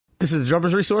This is the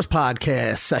Drummers Resource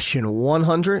Podcast, session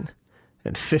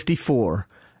 154.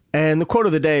 And the quote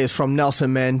of the day is from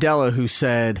Nelson Mandela, who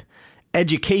said,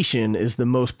 "Education is the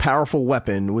most powerful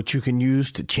weapon which you can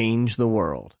use to change the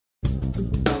world." You're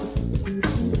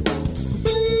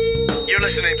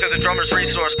listening to the Drummers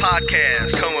Resource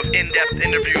Podcast, home of in-depth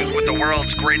interviews with the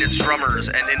world's greatest drummers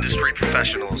and industry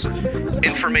professionals.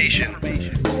 Information,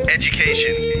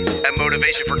 education, and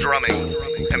motivation for drumming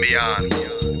and beyond.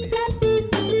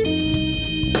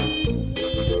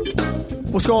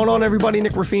 What's going on, everybody?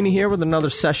 Nick Ruffini here with another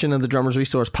session of the Drummers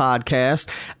Resource Podcast.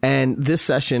 And this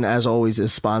session, as always,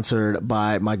 is sponsored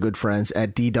by my good friends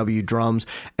at DW Drums.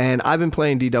 And I've been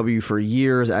playing DW for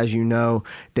years. As you know,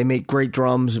 they make great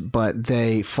drums, but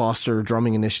they foster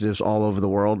drumming initiatives all over the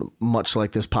world, much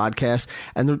like this podcast.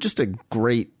 And they're just a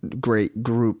great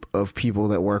group of people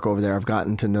that work over there. I've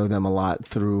gotten to know them a lot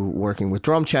through working with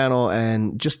Drum Channel,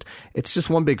 and it's just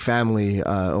one big family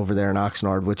over there in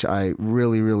Oxnard, which I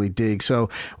really dig. So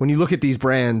when you look at these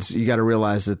brands, you got to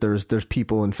realize that there's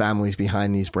people and families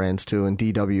behind these brands too, and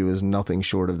DW is nothing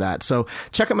short of that. So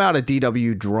check them out at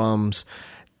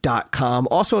dwdrums.com.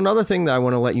 Also, another thing that I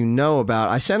want to let you know about,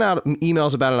 I sent out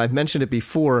emails about it. I've mentioned it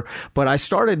before, but I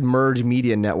started Merge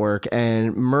Media Network,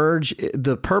 and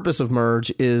the purpose of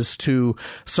Merge is to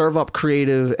serve up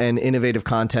creative and innovative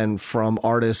content from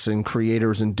artists and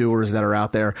creators and doers that are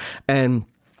out there. And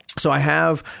so I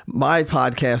have my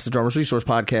podcast, the Drummers Resource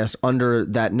Podcast, under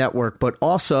that network, but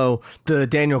also the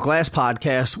Daniel Glass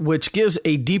Podcast, which gives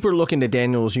a deeper look into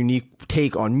Daniel's unique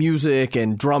take on music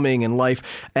and drumming and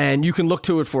life. And you can look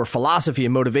to it for philosophy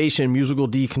and motivation, musical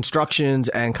deconstructions,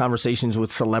 and conversations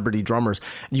with celebrity drummers.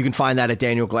 You can find that at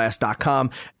danielglass.com.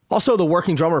 Also, the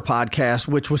Working Drummer Podcast,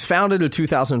 which was founded in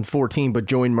 2014 but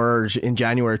joined Merge in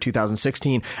January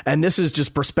 2016. And this is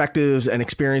just perspectives and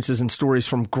experiences and stories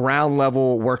from ground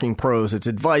level working pros. It's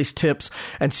advice, tips,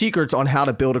 and secrets on how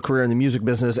to build a career in the music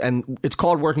business. And it's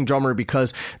called Working Drummer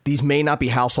because these may not be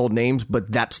household names,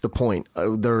 but that's the point.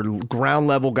 They're ground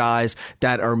level guys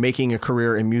that are making a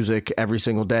career in music every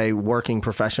single day, working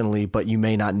professionally, but you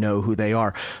may not know who they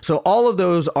are. So all of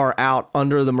those are out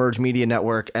under the Merge Media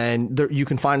Network, and you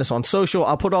can find us on social.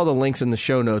 I'll put all the links in the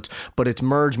show notes, but it's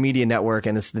Merge Media Network,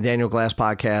 and it's the Daniel Glass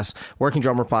Podcast, Working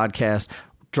Drummer Podcast,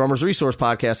 Drummers Resource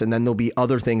Podcast, and then there'll be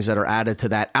other things that are added to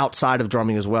that outside of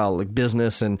drumming as well, like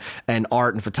business and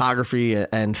art and photography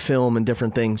and film and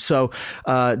different things. So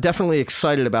definitely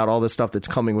excited about all this stuff that's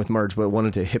coming with Merge, but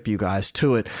wanted to hip you guys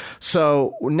to it.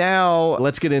 So now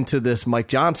let's get into this Mike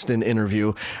Johnston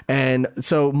interview. And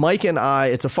so Mike and I,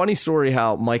 it's a funny story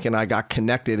how Mike and I got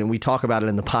connected, and we talk about it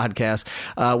in the podcast.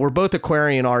 We're both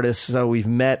aquarium artists, so we've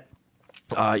met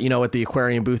at the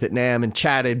aquarium booth at NAMM and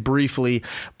chatted briefly,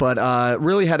 but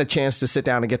really had a chance to sit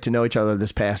down and get to know each other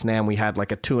this past NAMM. We had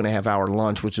like a 2.5 hour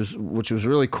lunch, which was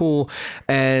really cool.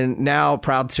 And now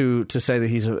proud to say that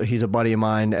he's a buddy of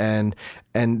mine, and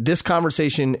this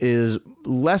conversation is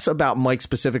less about Mike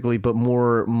specifically, but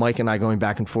more Mike and I going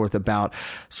back and forth about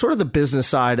sort of the business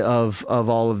side of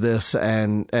all of this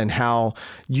and how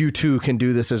you too can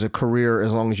do this as a career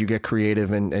as long as you get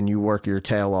creative and you work your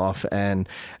tail off and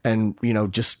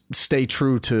just stay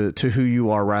true to who you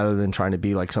are rather than trying to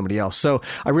be like somebody else. So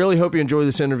I really hope you enjoy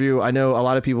this interview. I know a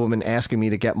lot of people have been asking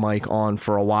me to get Mike on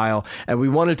for a while, and we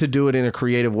wanted to do it in a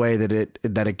creative way that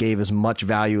it gave as much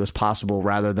value as possible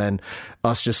rather than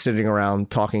us just sitting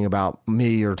around talking about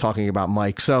me or talking about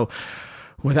Mike. So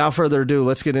without further ado,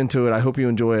 let's get into it. I hope you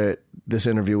enjoy this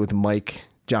interview with Mike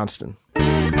Johnston.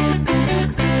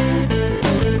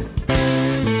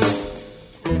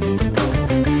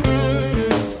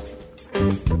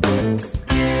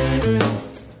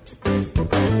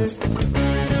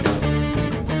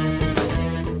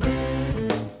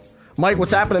 Mike,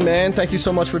 what's happening, man? Thank you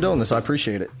so much for doing this. I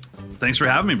appreciate it. Thanks for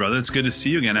having me, brother. It's good to see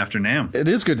you again after NAMM. It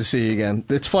is good to see you again.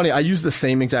 It's funny. I use the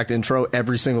same exact intro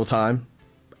every single time.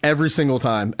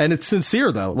 And it's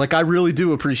sincere, though. Like, I really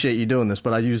do appreciate you doing this,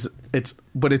 but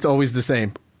it's always the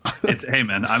same. Hey,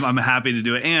 man, I'm happy to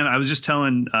do it. And I was just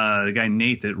telling the guy,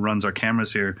 Nate, that runs our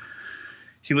cameras here,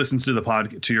 he listens to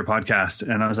your podcast.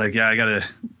 And I was like, yeah, I got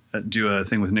to do a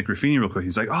thing with Nick Ruffini real quick.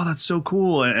 He's like, oh, that's so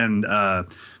cool. And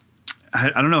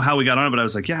I don't know how we got on it, but I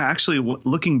was like, yeah, actually,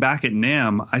 looking back at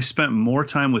NAMM, I spent more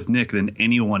time with Nick than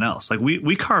anyone else. Like,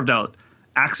 we carved out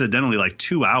accidentally like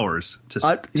 2 hours to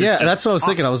that's what I was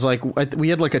thinking. I was like, we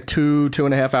had like a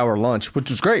 2.5 hour lunch, which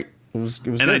was great. It was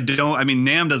and good.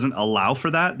 NAMM doesn't allow for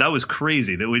that. That was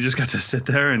crazy that we just got to sit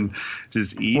there and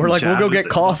just eat. We're like, we'll go get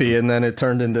coffee, and then it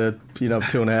turned into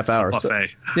 2.5 hours. Buffet.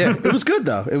 So, yeah, it was good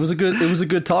though. It was a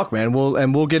good talk, man.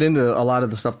 We'll get into a lot of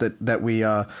the stuff that we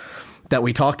that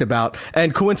we talked about.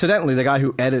 And coincidentally, the guy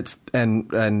who edits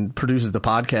and produces the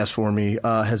podcast for me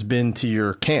has been to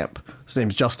your camp. His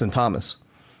name's Justin Thomas.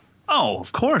 Oh,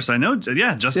 of course. I know.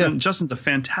 Yeah, Justin's a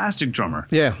fantastic drummer.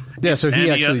 Yeah. So he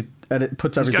actually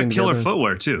puts everything together. He's got killer together.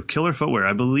 footwear, too. Killer footwear.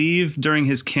 I believe during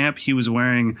his camp, he was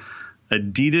wearing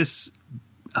Adidas.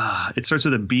 It starts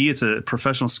with a B. It's a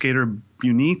professional skater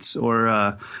Bunites.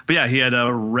 But yeah, he had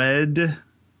a red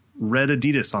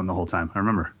Adidas on the whole time. I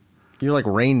remember. You're like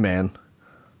Rain Man.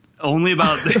 Only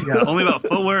about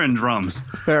footwear and drums.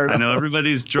 Fair enough. I know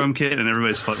everybody's drum kit and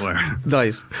everybody's footwear.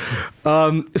 Nice.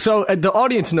 So the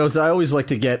audience knows that I always like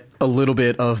to get a little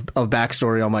bit of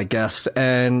backstory on my guests,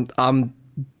 and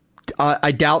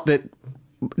I doubt that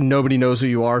nobody knows who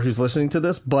you are who's listening to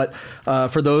this, but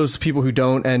for those people who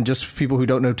don't, and just people who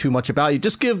don't know too much about you,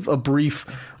 just give a brief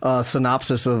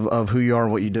synopsis of who you are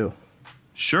and what you do.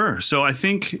 Sure. So I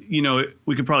think,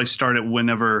 we could probably start it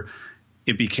whenever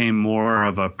it became more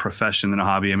of a profession than a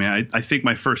hobby. I mean, I think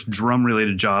my first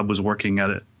drum-related job was working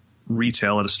at a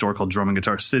retail at a store called Drum and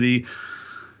Guitar City.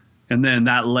 And then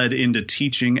that led into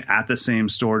teaching at the same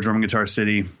store, Drum and Guitar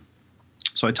City.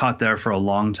 So I taught there for a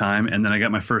long time. And then I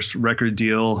got my first record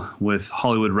deal with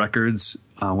Hollywood Records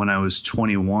when I was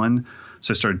 21.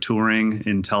 So I started touring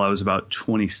until I was about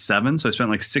 27. So I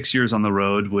spent like 6 years on the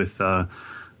road with a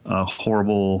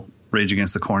horrible Rage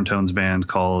Against the Corntones band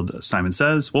called Simon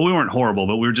Says. Well, we weren't horrible,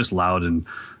 but we were just loud, and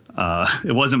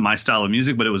it wasn't my style of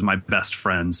music, but it was my best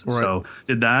friend's. Right. So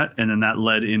did that, and then that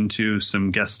led into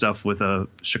some guest stuff with a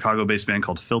Chicago-based band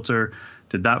called Filter.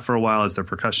 Did that for a while as their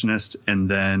percussionist, and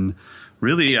then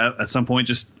really at some point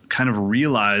just kind of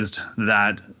realized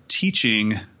that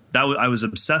teaching, I was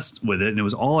obsessed with it, and it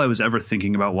was all I was ever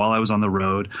thinking about while I was on the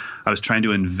road. I was trying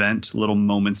to invent little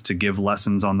moments to give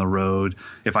lessons on the road.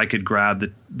 If I could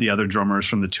grab the other drummers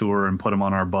from the tour and put them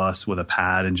on our bus with a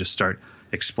pad and just start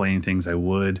explaining things, I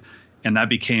would. And that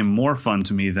became more fun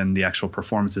to me than the actual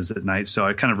performances at night. So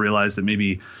I kind of realized that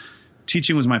maybe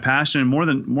teaching was my passion. And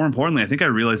more importantly, I think I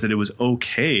realized that it was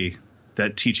okay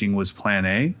that teaching was plan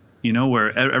A,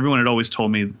 where everyone had always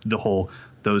told me the whole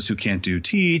those who can't do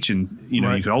teach, and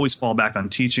Right. You could always fall back on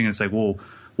teaching. And it's like, well,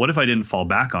 what if I didn't fall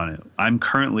back on it? I'm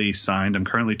currently signed, I'm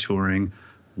currently touring.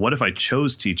 What if I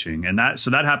chose teaching? And that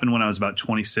happened when I was about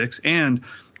 26. And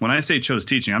when I say chose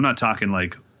teaching, I'm not talking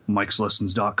like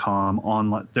Mike'sLessons.com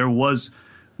online.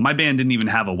 My band didn't even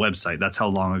have a website. That's how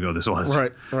long ago this was.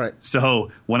 Right.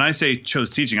 So when I say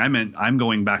chose teaching, I meant I'm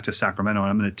going back to Sacramento and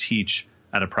I'm going to teach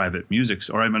at a private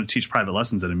I'm going to teach private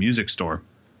lessons at a music store.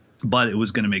 But it was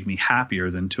going to make me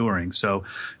happier than touring. So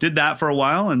did that for a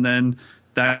while, and then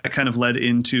that kind of led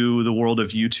into the world of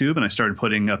YouTube, and I started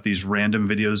putting up these random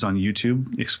videos on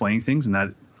YouTube explaining things, and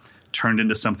that turned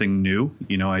into something new.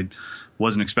 I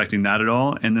wasn't expecting that at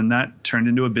all, and then that turned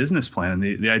into a business plan. And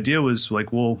the idea was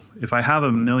like, well, if I have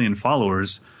 1 million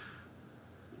followers,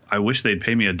 I wish they'd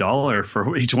pay me $1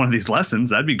 for each one of these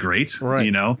lessons. That'd be great,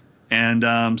 right.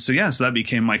 And so that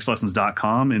became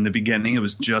Mike'sLessons.com. In the beginning, it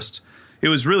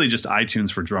was really just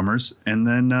iTunes for drummers, and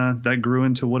then that grew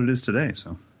into what it is today.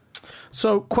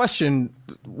 So question,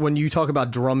 when you talk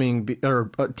about drumming or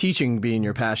teaching being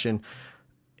your passion,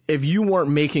 if you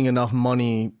weren't making enough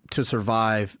money to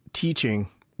survive teaching,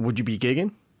 would you be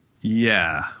gigging?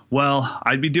 Yeah. Well,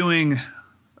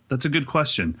 that's a good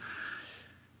question.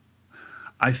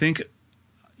 I think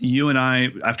you and I,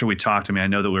 after we talked, I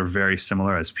know that we're very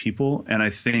similar as people, and I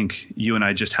think you and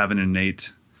I just have an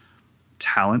innate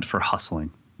talent for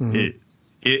hustling. Mm-hmm.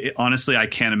 It honestly, I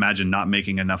can't imagine not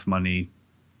making enough money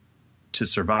to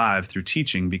survive through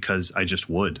teaching, because I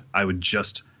would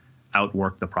just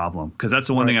outwork the problem. Because that's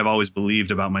the one thing I've always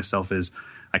believed about myself is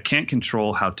I can't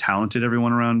control how talented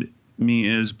everyone around me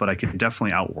is, but I can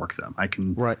definitely outwork them. I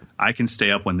can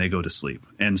stay up when they go to sleep.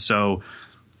 And so,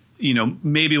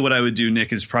 maybe what I would do,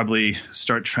 Nick, is probably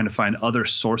start trying to find other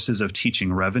sources of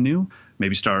teaching revenue.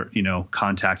 Maybe start,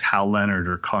 contact Hal Leonard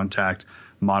or contact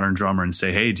Modern Drummer and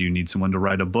say, hey, do you need someone to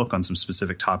write a book on some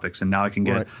specific topics? And now I can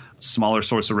get a smaller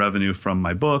source of revenue from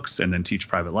my books and then teach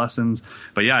private lessons.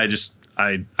 But yeah,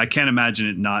 I can't imagine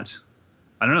it not.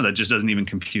 I don't know. That just doesn't even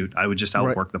compute. I would just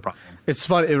outwork the problem. It's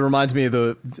fun. It reminds me of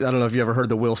I don't know if you ever heard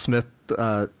the Will Smith,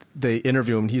 they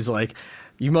interview him. He's like,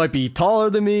 you might be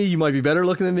taller than me. You might be better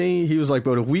looking than me. He was like,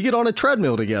 but if we get on a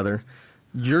treadmill together,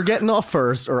 you're getting off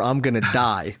first or I'm going to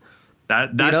die.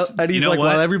 And he's like,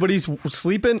 while everybody's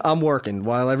sleeping, I'm working.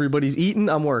 While everybody's eating,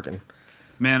 I'm working.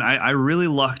 Man, I really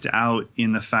lucked out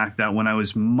in the fact that when I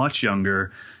was much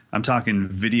younger, I'm talking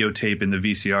videotape in the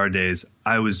VCR days,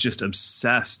 I was just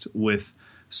obsessed with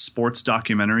sports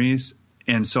documentaries.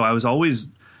 And so I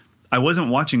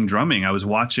wasn't watching drumming. I was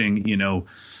watching,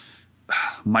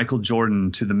 Michael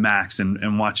Jordan to the max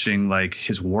and watching like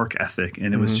his work ethic.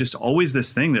 And it was just always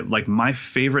this thing that like my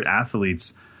favorite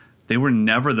athletes, they were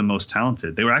never the most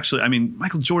talented. They were actually, I mean,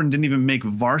 Michael Jordan didn't even make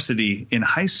varsity in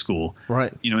high school,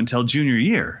 right? Until junior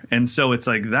year. And so it's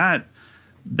like that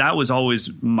was always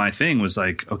my thing, was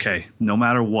like, okay, no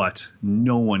matter what,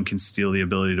 no one can steal the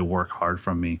ability to work hard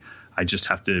from me. I just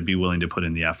have to be willing to put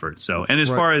in the effort. So, and as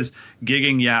far as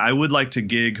gigging, yeah, I would like to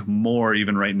gig more.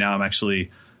 Even right now, I'm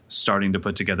actually starting to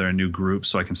put together a new group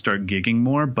so I can start gigging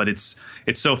more. But it's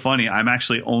so funny. I'm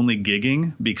actually only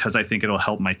gigging because I think it'll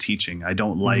help my teaching. I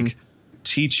don't like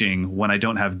teaching when I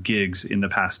don't have gigs in the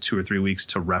past 2 or 3 weeks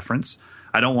to reference.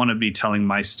 I don't want to be telling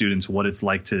my students what it's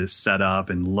like to set up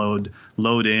and load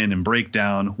in and break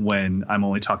down when I'm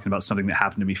only talking about something that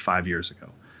happened to me 5 years ago.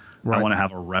 Right. I want to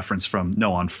have a reference from,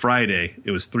 on Friday, it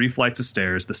was 3 flights of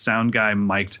stairs. The sound guy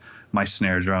mic'd my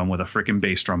snare drum with a freaking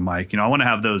bass drum mic. I want to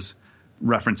have those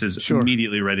references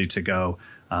immediately ready to go.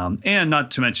 And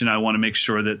not to mention, I want to make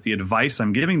sure that the advice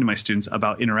I'm giving to my students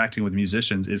about interacting with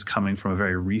musicians is coming from a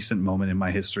very recent moment in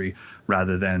my history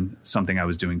rather than something I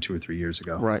was doing 2 or 3 years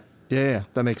ago. Right. Yeah,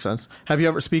 that makes sense. Have you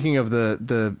ever, speaking of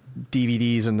the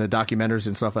DVDs and the documentaries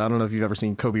and stuff, I don't know if you've ever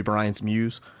seen Kobe Bryant's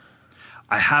Muse.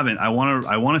 I haven't. I want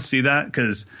to see that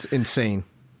because it's insane.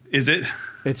 Is it?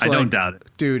 It's I don't doubt it,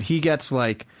 dude. He gets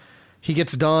done. He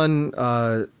gets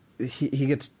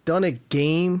done a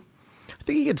game. I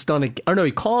think he gets done.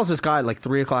 He calls this guy at like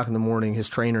 3 o'clock in the morning, his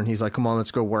trainer, and he's like, "Come on,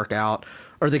 let's go work out."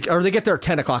 Or they get there at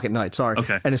 10 o'clock at night. Sorry.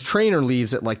 Okay. And his trainer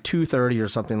leaves at like 2:30 or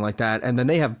something like that, and then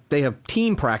they have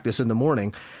team practice in the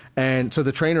morning, and so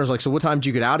the trainer's like, "So what time did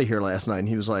you get out of here last night?" And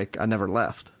he was like, "I never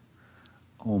left."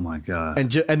 Oh my god!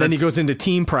 And then he goes into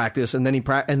team practice, and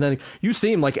then you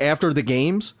see him like after the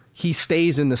games, he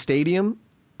stays in the stadium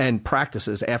and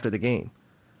practices after the game.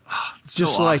 Just so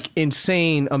awesome. Like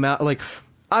insane amount. Like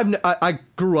I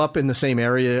grew up in the same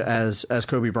area as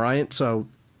Kobe Bryant, so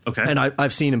okay. And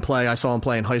I've seen him play. I saw him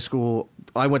play in high school.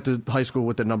 I went to high school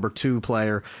with the number 2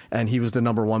 player, and he was the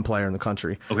number 1 player in the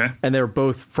country. Okay. And they were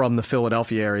both from the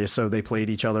Philadelphia area, so they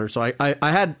played each other. So I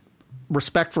had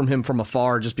respect from him from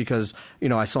afar just because,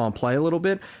 I saw him play a little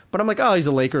bit. But I'm like, oh, he's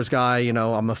a Lakers guy.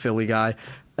 I'm a Philly guy.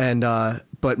 And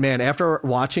but, man, after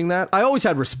watching that, I always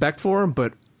had respect for him.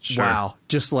 But, wow,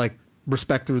 just like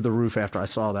respect through the roof after I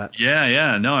saw that.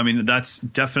 Yeah. No, I mean, that's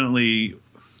definitely,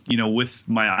 with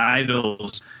my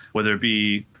idols, whether it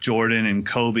be Jordan and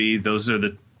Kobe, those are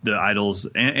the idols,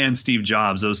 and Steve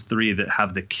Jobs, those 3 that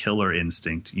have the killer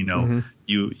instinct.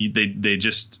 They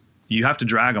just, you have to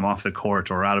drag them off the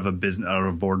court or out of a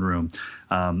boardroom.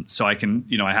 So I can,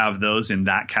 I have those in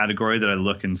that category that I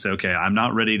look and say, okay, I'm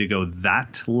not ready to go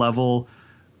that level.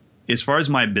 As far as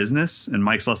my business and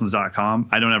Mike'sLessons.com,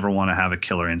 I don't ever want to have a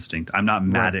killer instinct. I'm not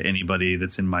mad at anybody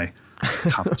that's in my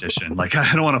competition. Like,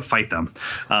 I don't want to fight them.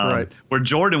 Where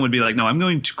Jordan would be like, no, I'm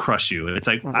going to crush you. It's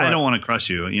like, I don't want to crush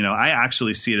you. I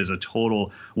actually see it as a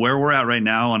total, where we're at right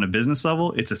now on a business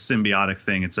level, it's a symbiotic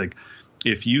thing. It's like,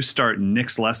 if you start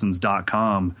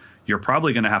NicksLessons.com, you're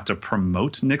probably going to have to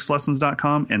promote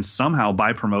NicksLessons.com, and somehow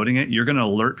by promoting it, you're going to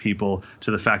alert people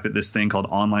to the fact that this thing called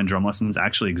online drum lessons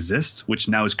actually exists, which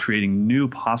now is creating new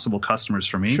possible customers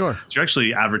for me. Sure. So you're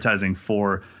actually advertising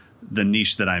for the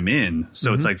niche that I'm in.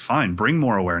 So it's like, fine, bring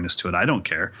more awareness to it. I don't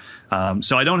care.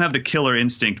 So I don't have the killer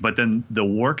instinct, but then the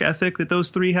work ethic that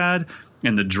those 3 had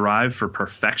and the drive for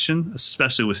perfection,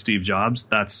 especially with Steve Jobs,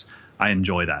 I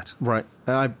enjoy that. Right.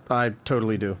 I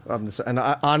totally do.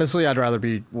 Honestly, I'd rather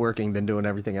be working than doing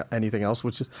anything else,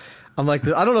 which is, I'm like,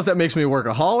 I don't know if that makes me a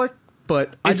workaholic,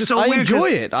 but I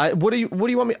enjoy it. What do you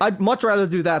want me? I'd much rather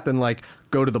do that than like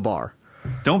go to the bar.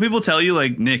 Don't people tell you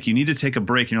like, Nick, you need to take a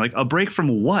break? And you're like, a break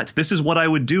from what? This is what I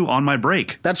would do on my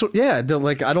break. That's what. Yeah.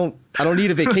 Like, I don't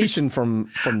need a vacation from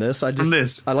this. I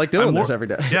like doing this every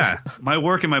day. Yeah. My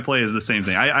work and my play is the same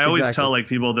thing. I always tell like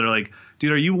people that are like,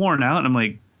 dude, are you worn out? And I'm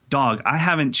like, dog, I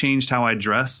haven't changed how I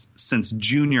dress since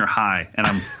junior high, and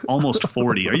I'm almost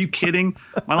 40. Are you kidding?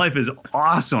 My life is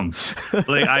awesome.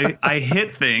 Like I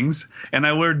hit things and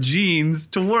I wear jeans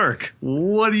to work.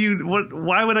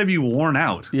 Why would I be worn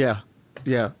out? Yeah.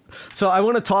 So I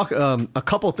want to talk a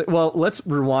couple things. Well, let's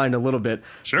rewind a little bit.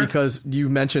 Sure. Because you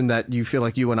mentioned that you feel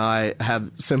like you and I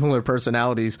have similar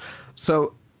personalities.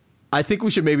 So I think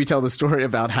we should maybe tell the story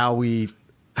about how we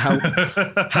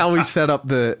set up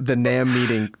the NAMM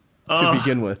meeting to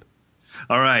begin with.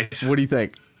 All right. What do you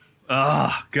think?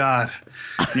 Oh God,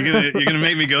 you're gonna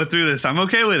make me go through this. I'm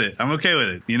okay with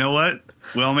it. You know what?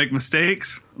 We all make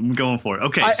mistakes. I'm going for it.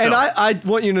 Okay. And I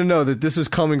want you to know that this is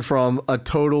coming from a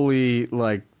totally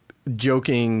like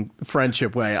joking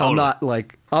friendship way. Totally. I'm not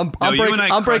like I'm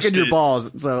breaking your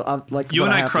balls. So I'm like, you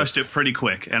and I crushed it pretty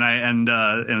quick,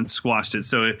 and squashed it.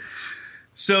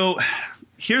 So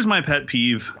here's my pet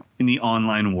peeve in the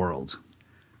online world.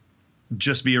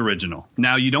 Just be original.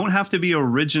 Now, you don't have to be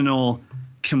original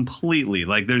completely.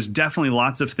 Like, there's definitely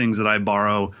lots of things that I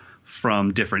borrow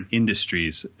from different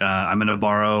industries. I'm going to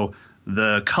borrow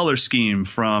the color scheme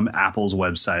from Apple's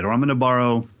website, or I'm going to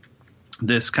borrow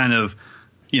this kind of,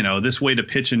 this way to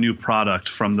pitch a new product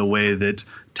from the way that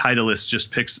Titleist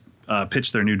just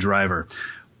pitch their new driver.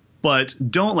 But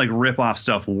don't like rip off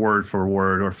stuff word for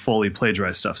word or fully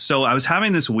plagiarize stuff. So I was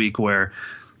having this week where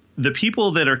the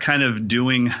people that are kind of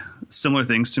doing similar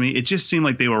things to me, it just seemed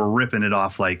like they were ripping it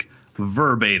off like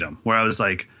verbatim, where I was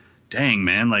like, dang,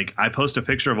 man, like I post a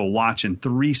picture of a watch and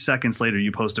 3 seconds later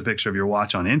you post a picture of your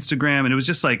watch on Instagram. And it was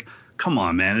just like, come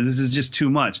on, man, this is just too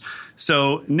much.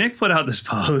 So Nick put out this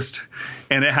post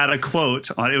and it had a quote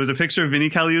on it. Was a picture of Vinny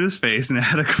Colaiuta's face, and it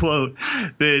had a quote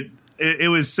that it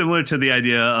was similar to the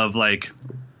idea of like,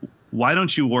 why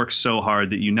don't you work so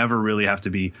hard that you never really have to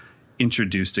be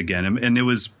introduced again? And it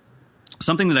was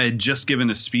something that I had just given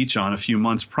a speech on a few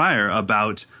months prior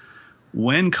about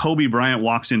when Kobe Bryant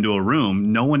walks into a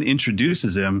room, no one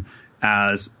introduces him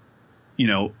as,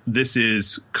 this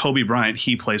is Kobe Bryant.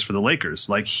 He plays for the Lakers.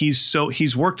 Like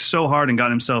he's worked so hard and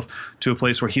gotten himself to a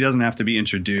place where he doesn't have to be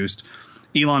introduced.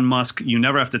 Elon Musk, you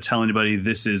never have to tell anybody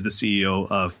this is the CEO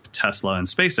of Tesla and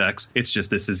SpaceX. It's just,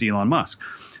 this is Elon Musk.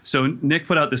 So Nick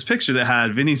put out this picture that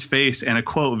had Vinny's face and a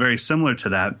quote very similar to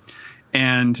that.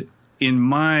 And in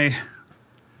my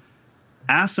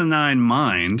asinine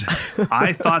mind,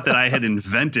 I thought that I had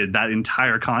invented that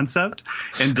entire concept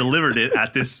and delivered it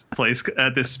at this place,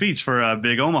 at this speech for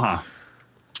Big Omaha.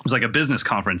 It was like a business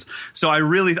conference. So I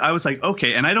was like,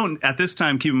 okay. And I don't, at this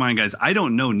time, keep in mind, guys, I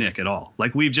don't know Nick at all.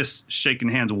 Like, we've just shaken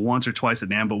hands once or twice at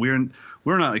NAMM, but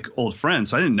we're not like old friends.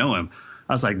 So I didn't know him.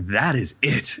 I was like, that is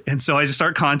it. And so I just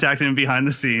start contacting him behind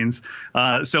the scenes.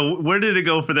 So where did it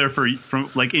go from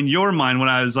like in your mind, when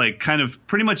I was like kind of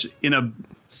pretty much in a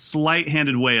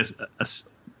slight-handed way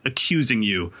accusing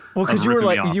you? Well, because you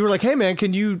were like, hey man,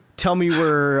 can you tell me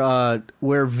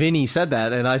where Vinny said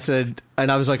that? And I said,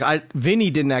 and I was like,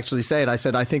 Vinny didn't actually say it. I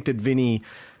said, I think that Vinny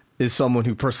is someone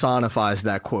who personifies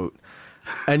that quote.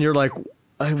 And you're like,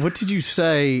 what did you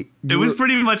say? It was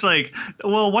pretty much like,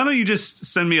 well, why don't you just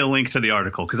send me a link to the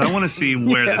article? Because I want to see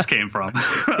where this came from.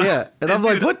 Yeah. And I'm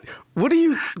like,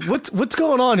 what's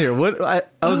going on here? I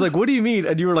was like, what do you mean?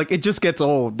 And you were like, it just gets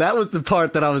old. That was the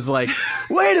part that I was like,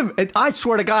 wait a minute. I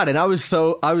swear to God. And I was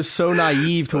so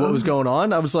naive to what was going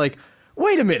on. I was like,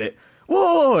 wait a minute.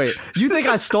 Whoa, wait. You think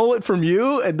I stole it from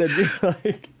you? And then you're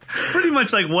like, pretty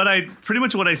much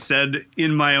what I said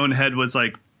in my own head was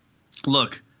like,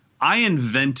 look, I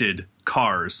invented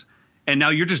cars, and now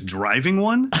you're just driving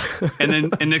one.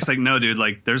 And Nick's like, no, dude,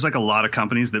 like there's like a lot of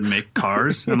companies that make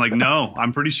cars. I'm like, no,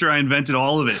 I'm pretty sure I invented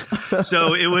all of it.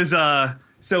 So it was,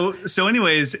 so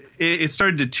anyways, it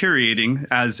started deteriorating,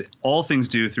 as all things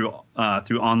do through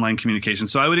online communication.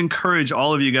 So I would encourage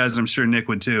all of you guys, I'm sure Nick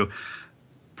would too,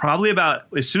 probably about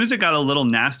as soon as it got a little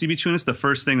nasty between us, the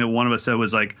first thing that one of us said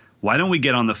was like, why don't we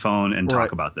get on the phone and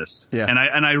talk about this? Yeah.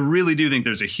 And I really do think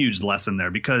there's a huge lesson there,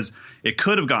 because it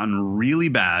could have gotten really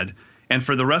bad. And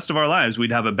for the rest of our lives,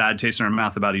 we'd have a bad taste in our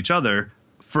mouth about each other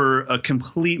for a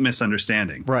complete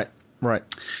misunderstanding. Right.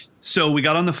 So we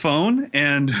got on the phone,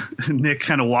 and Nick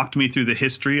kind of walked me through the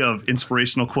history of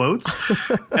inspirational quotes.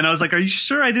 And I was like, are you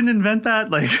sure I didn't invent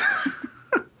that? Like,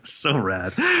 so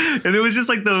rad. And it was just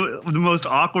like the most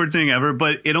awkward thing ever.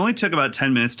 But it only took about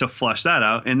 10 minutes to flush that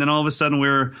out. And then all of a sudden we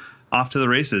were off to the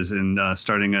races and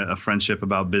starting a friendship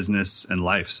about business and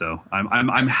life. So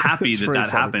I'm happy that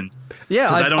happened. Yeah,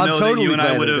 because I don't know totally that you and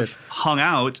I would have hung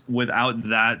out without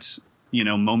that,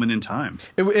 moment in time.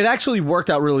 It actually worked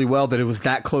out really well that it was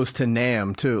that close to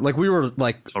NAMM too. Like we were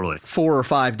like totally 4 or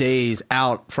 5 days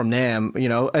out from NAMM,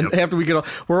 and after we get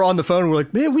off, we're on the phone. We're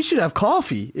like, man, we should have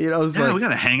coffee. It's like, we got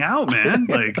to hang out, man.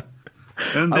 Like,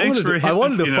 and I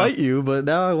wanted to fight you, but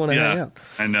now I want to hang out.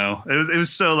 I know. It was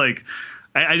so like,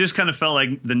 I just kind of felt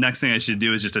like the next thing I should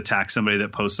do is just attack somebody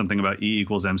that posts something about E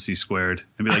 = MC squared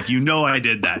and be like, I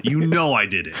did that. I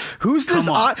did it. Who's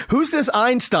this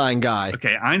Einstein guy?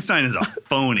 Okay, Einstein is a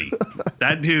phony.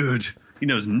 That dude, he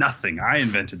knows nothing. I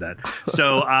invented that.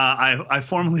 So I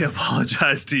formally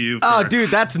apologize to you. Dude,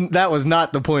 that was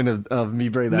not the point of me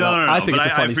bringing that up. No, I think it's a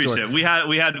funny story. It. We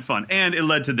had fun, and it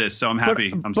led to this. So I'm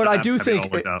happy. But I do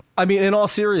think, I mean, in all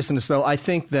seriousness, though, I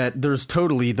think that there's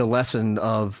totally the lesson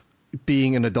of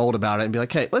being an adult about it and be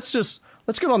like, hey, let's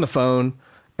get on the phone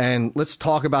and let's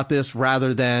talk about this,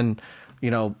 rather than,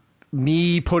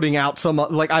 me putting out some,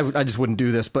 like, I just wouldn't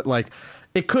do this, but like,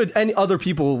 it could, and other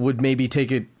people would maybe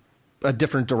take it a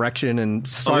different direction and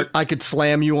start. I could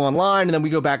slam you online, and then we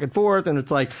go back and forth, and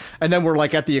it's like, and then we're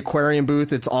like at the aquarium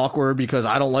booth. It's awkward because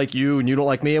I don't like you and you don't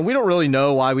like me, and we don't really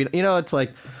know why we. It's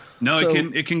like. No, so,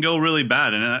 it can go really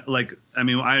bad, and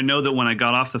I know that when I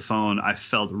got off the phone, I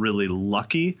felt really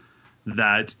lucky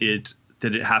that it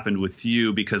happened with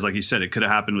you, because, like you said, it could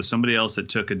have happened with somebody else that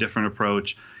took a different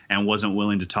approach and wasn't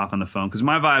willing to talk on the phone. Because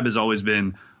my vibe has always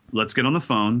been, let's get on the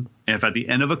phone, and if at the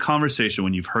end of a conversation,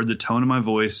 when you've heard the tone of my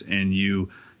voice and you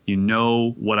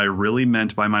know what I really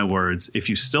meant by my words, if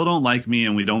you still don't like me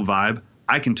and we don't vibe,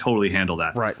 I can totally handle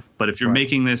that. Right. But if you're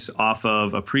making this off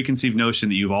of a preconceived notion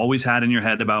that you've always had in your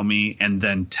head about me, and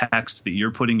then text that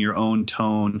you're putting your own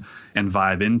tone and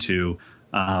vibe into,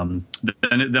 then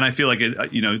I feel like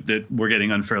that we're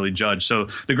getting unfairly judged. So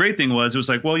the great thing was, it was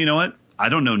like, well, you know what? I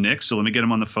don't know Nick, so let me get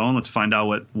him on the phone. Let's find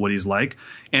out what he's like.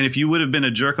 And if you would have been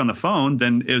a jerk on the phone,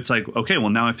 then it's like, okay, well,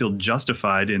 now I feel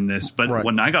justified in this. But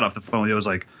when I got off the phone, it was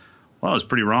like, well, I was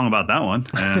pretty wrong about that one.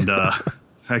 And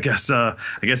I guess I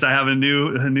have a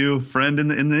new friend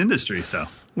in the industry. So,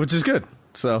 which is good.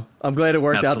 So I'm glad it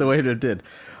worked out the way that it did.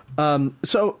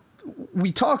 So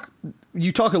you talked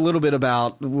a little bit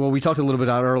about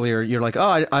earlier. You're like,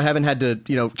 oh, I haven't had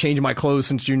to, change my clothes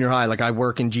since junior high. Like, I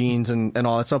work in jeans and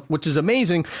all that stuff, which is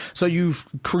amazing. So you've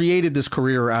created this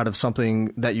career out of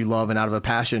something that you love and out of a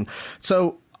passion.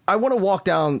 So I want to walk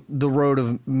down the road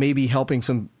of maybe helping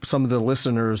some of the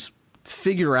listeners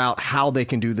figure out how they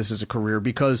can do this as a career,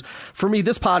 because for me,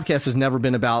 this podcast has never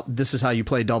been about this is how you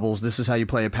play doubles, this is how you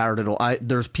play a paradiddle.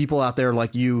 There's people out there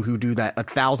like you who do that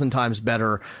 1,000 times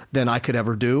better than I could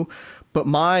ever do. But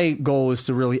my goal is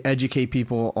to really educate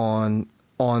people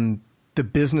on the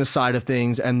business side of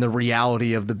things and the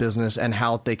reality of the business and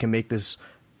how they can make this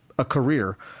a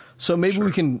career. So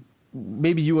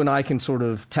maybe you and I can sort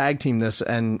of tag team this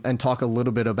and talk a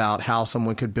little bit about how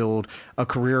someone could build a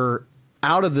career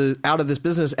out of this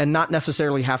business and not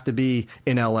necessarily have to be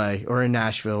in LA or in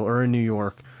Nashville or in New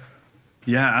York.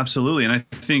 Yeah, absolutely. And I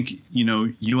think,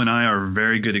 you and I are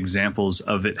very good examples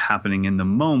of it happening in the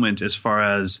moment. As far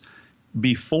as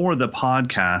before the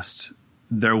podcast,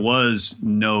 there was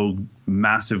no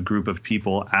massive group of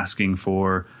people asking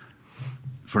for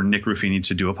Nick Ruffini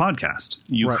to do a podcast.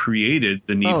 You created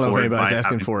the need for it. I don't know if anybody's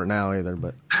asking for it now either,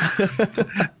 but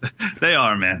they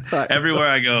are, man. Everywhere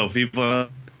I go, people are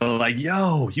like,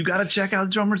 yo, you got to check out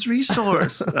Drummer's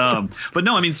Resource. But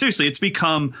no, I mean, seriously, it's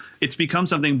become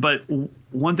something. But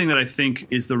one thing that I think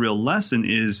is the real lesson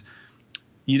is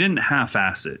you didn't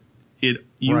half-ass it.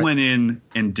 You went in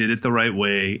and did it the right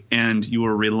way, and you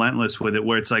were relentless with it,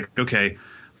 where it's like, okay,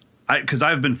 because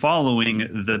I've been following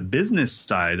the business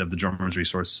side of the Drummer's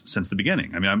Resource since the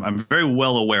beginning. I mean, I'm very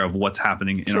well aware of what's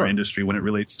happening in our industry when it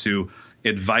relates to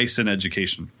advice and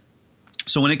education.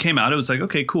 So when it came out, it was like,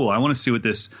 okay, cool. I want to see what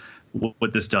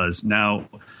this does. Now,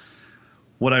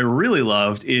 what I really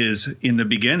loved is in the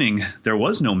beginning, there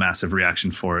was no massive reaction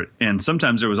for it. And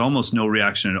sometimes there was almost no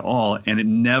reaction at all. And it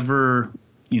never,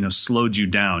 slowed you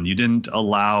down. You didn't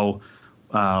allow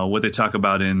what they talk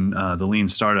about in the Lean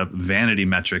Startup vanity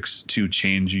metrics to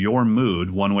change your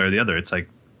mood one way or the other. It's like,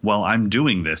 well, I'm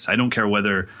doing this. I don't care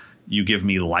whether you give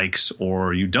me likes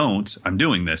or you don't. I'm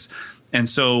doing this. And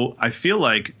so I feel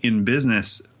like in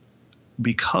business,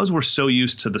 because we're so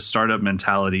used to the startup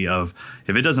mentality of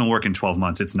if it doesn't work in 12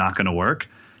 months, it's not going to work.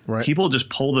 Right. People just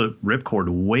pull the ripcord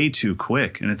way too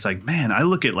quick. And it's like, man, I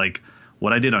look at like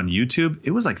what I did on YouTube.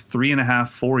 It was like 3.5,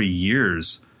 4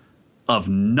 years of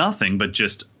nothing but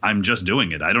I'm just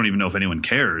doing it. I don't even know if anyone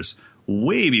cares.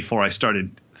 Way before I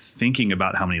started thinking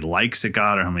about how many likes it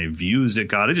got or how many views it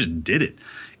got, I just did it.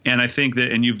 And I think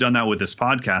that, and you've done that with this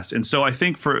podcast. And so I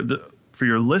think for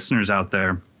your listeners out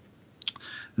there,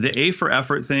 the A for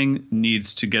effort thing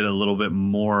needs to get a little bit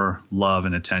more love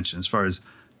and attention as far as,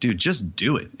 dude, just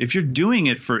do it. If you're doing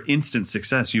it for instant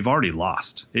success, you've already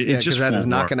lost. It just that is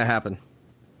not going to happen.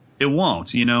 It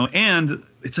won't, and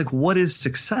it's like, what is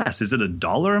success? Is it a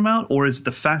dollar amount, or is it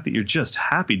the fact that you're just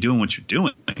happy doing what you're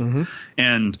doing? Mm-hmm.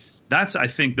 And that's, I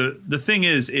think, the thing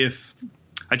is, if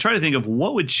I try to think of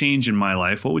what would change in my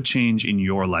life, what would change in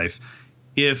your life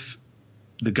if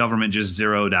the government just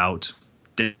zeroed out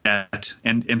debt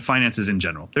and finances in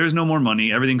general. There's no more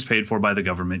money. Everything's paid for by the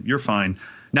government. You're fine.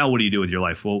 Now what do you do with your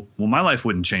life? Well, my life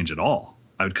wouldn't change at all.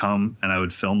 I would come and I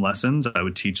would film lessons. I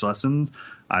would teach lessons.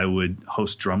 I would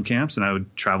host drum camps, and I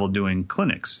would travel doing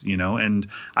clinics, and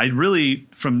I really,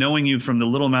 from knowing you from the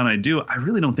little amount I do, I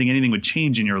really don't think anything would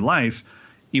change in your life,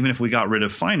 even if we got rid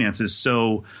of finances.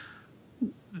 So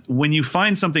when you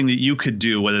find something that you could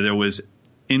do, whether there was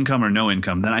income or no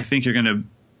income, then I think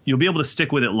you'll be able to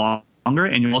stick with it long longer,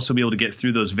 and you'll also be able to get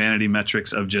through those vanity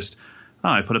metrics of just, oh,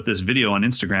 I put up this video on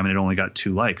Instagram and it only got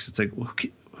 2 likes. It's like, well,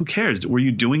 who cares? Were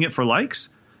you doing it for likes?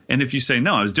 And if you say,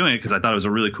 no, I was doing it because I thought it was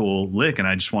a really cool lick and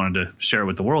I just wanted to share it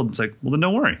with the world, it's like, well, then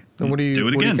don't worry. Then what do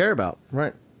you care about?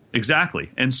 Right.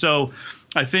 Exactly. And so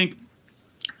I think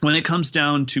when it comes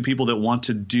down to people that want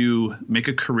to make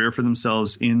a career for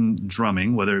themselves in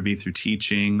drumming, whether it be through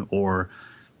teaching or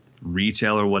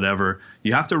retail or whatever,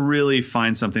 you have to really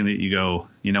find something that you go,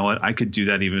 you know what, I could do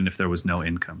that even if there was no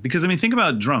income. Because I mean, think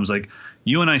about drums. Like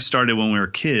you and I started when we were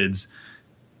kids,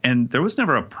 and there was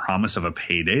never a promise of a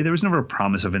payday. There was never a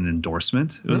promise of an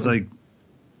endorsement. It was like,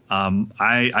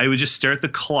 I would just stare at the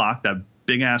clock, that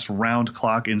big ass round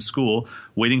clock in school,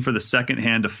 waiting for the second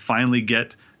hand to finally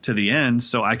get to the end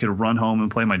so I could run home and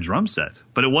play my drum set.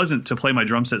 But it wasn't to play my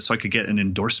drum set so I could get an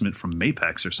endorsement from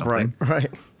Mapex or something.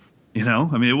 Right. You know,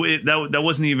 I mean, that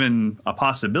wasn't even a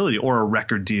possibility, or a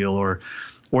record deal, or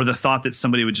the thought that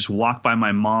somebody would just walk by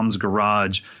my mom's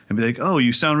garage and be like, oh,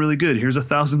 you sound really good. Here's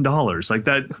 $1,000. Like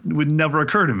that would never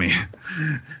occur to me.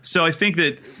 So I think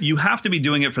that you have to be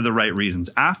doing it for the right reasons.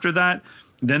 After that,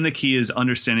 then the key is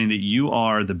understanding that you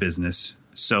are the business.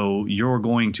 So you're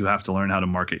going to have to learn how to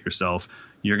market yourself.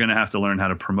 You're going to have to learn how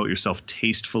to promote yourself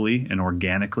tastefully and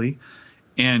organically.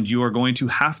 And you are going to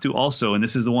have to also, and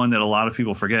this is the one that a lot of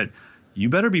people forget, you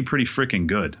better be pretty freaking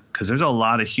good, because there's a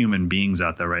lot of human beings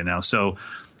out there right now. So,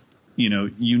 you know,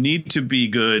 you need to be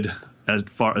good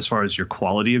as far as your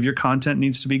quality of your content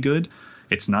needs to be good.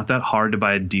 It's not that hard to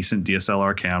buy a decent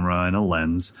DSLR camera and a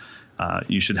lens.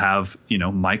 You should have, you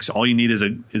know, mics. All you need is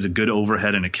a good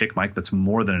overhead and a kick mic. That's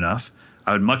more than enough.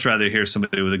 I would much rather hear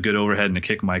somebody with a good overhead and a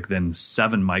kick mic than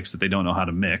 7 mics that they don't know how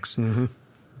to mix. Mm-hmm.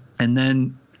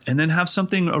 And then have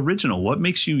something original. What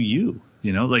makes you you?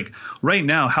 You know, like right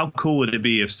now, how cool would it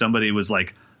be if somebody was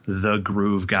like the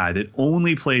groove guy that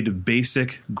only played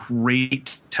basic,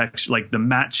 great texture, like the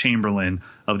Matt Chamberlain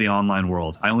of the online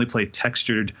world. I only play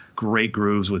textured, great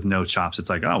grooves with no chops. It's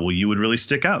like, oh, well, you would really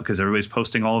stick out because everybody's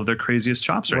posting all of their craziest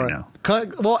chops right now.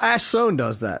 Well, Ash Sohn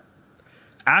does that.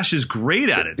 Ash is great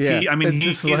at it. Yeah,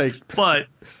 but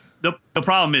the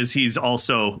problem is he's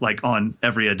also like on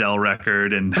every Adele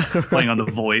record and playing on The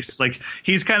Voice. Like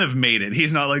he's kind of made it.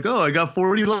 He's not like, oh, I got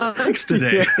 40 likes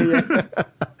today. Yeah.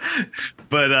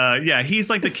 But he's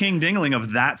like the king dingling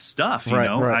of that stuff. You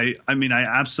know, right. I mean, I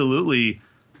absolutely.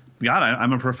 God,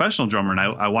 I'm a professional drummer, and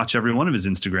I watch every one of his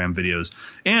Instagram videos.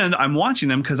 And I'm watching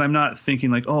them because I'm not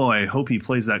thinking like, oh, I hope he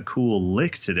plays that cool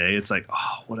lick today. It's like,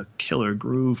 oh, what a killer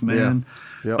groove, man. Yeah.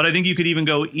 Yep. But I think you could even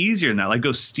go easier than that. Like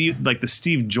go the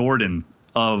Steve Jordan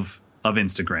of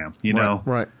Instagram, you know?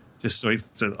 Right. Just so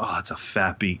it's a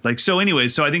fat beat. Like, so anyway,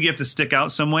 so I think you have to stick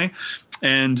out some way.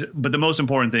 But the most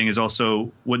important thing is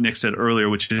also what Nick said earlier,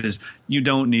 which is you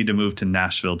don't need to move to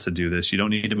Nashville to do this. You don't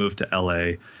need to move to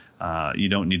LA. You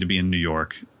don't need to be in New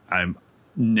York.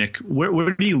 Nick,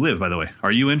 where do you live, by the way?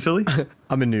 Are you in Philly?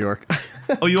 I'm in New York.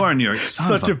 Oh, you are in New York.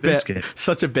 Such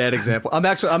a bad example.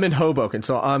 I'm in Hoboken,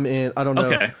 so I'm in. I don't know.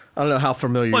 Okay. I don't know how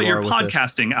familiar you are. Well, you're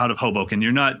podcasting out of Hoboken.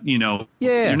 You're not.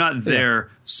 You're not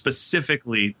there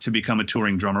specifically to become a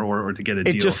touring drummer or to get a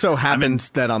deal. It just so happens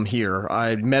that I'm here.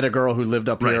 I met a girl who lived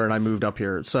up here, and I moved up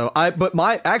here. So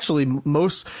my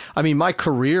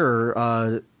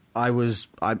career.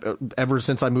 Ever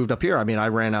since I moved up here, I mean, I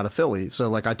ran out of Philly. So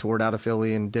like I toured out of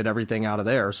Philly and did everything out of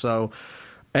there. So,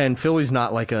 and Philly's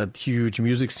not like a huge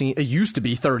music scene. It used to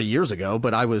be 30 years ago,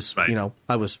 but I was,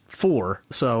 I was 4.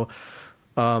 So,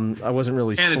 I wasn't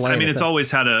really. And it's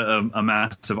always had a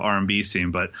massive R&B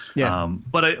scene, but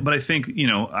I think,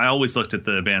 I always looked at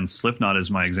the band Slipknot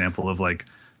as my example of like,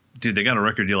 dude, they got a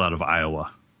record deal out of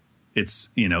Iowa. It's,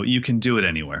 you can do it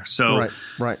anywhere. So,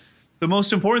 right. The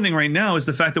most important thing right now is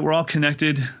the fact that we're all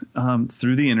connected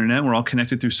through the internet. We're all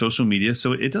connected through social media.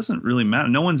 So it doesn't really matter.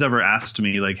 No one's ever asked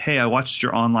me like, hey, I watched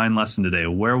your online lesson today.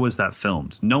 Where was that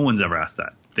filmed? No one's ever asked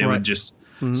that. They would just.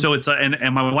 Mm-hmm. So it's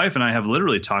and my wife and I have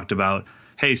literally talked about,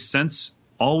 hey, since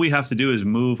all we have to do is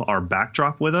move our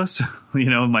backdrop with us,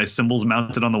 my symbols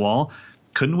mounted on the wall.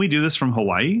 Couldn't we do this from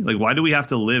Hawaii? Like, why do we have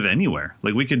to live anywhere?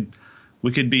 Like we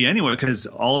could be anywhere because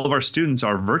all of our students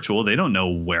are virtual. They don't know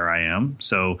where I am.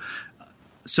 So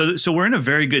we're in a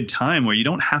very good time where you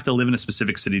don't have to live in a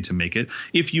specific city to make it.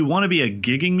 If you want to be a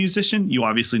gigging musician, you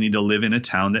obviously need to live in a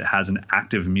town that has an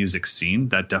active music scene.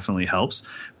 That definitely helps.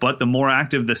 But the more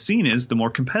active the scene is, the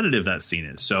more competitive that scene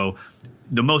is. So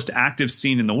the most active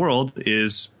scene in the world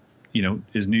is New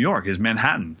York, is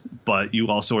Manhattan. But you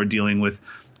also are dealing with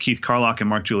Keith Carlock and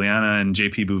Mark Juliana and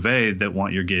JP Bouvet that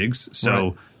want your gigs.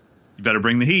 So you better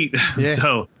bring the heat. Yeah.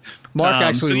 So Mark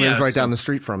actually lives right down the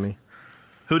street from me.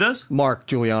 Who does? Mark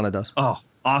Juliana does. Oh,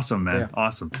 Awesome, man. Yeah.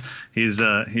 Awesome. He's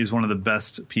one of the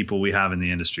best people we have in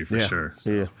the industry for sure.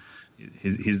 So. Yeah.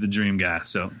 He's the dream guy.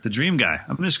 So the dream guy.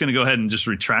 I'm just going to go ahead and just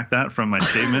retract that from my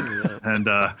statement. And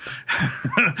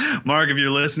Mark, if you're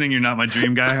listening, you're not my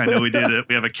dream guy. I know we did it.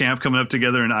 We have a camp coming up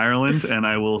together in Ireland, and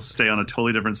I will stay on a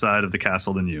totally different side of the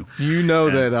castle than you. You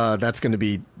know that that's going to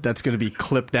be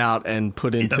clipped out and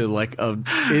put into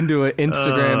into an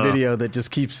Instagram video that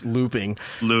just keeps looping.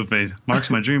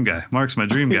 Mark's my dream guy. Mark's my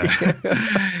dream guy.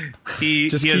 He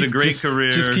has a great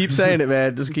career. Just keep saying it,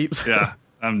 man. Just keep. Yeah.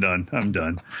 I'm done.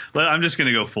 But I'm just going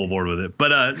to go full board with it.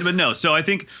 But no. So I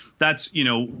think that's,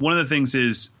 one of the things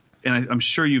is, and I'm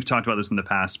sure you've talked about this in the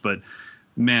past, but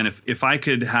man, if I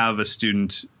could have a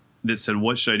student that said,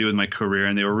 what should I do with my career?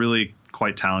 And they were really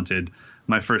quite talented.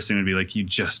 My first thing would be like, you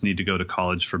just need to go to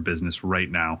college for business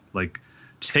right now. Like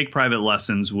take private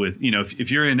lessons with, if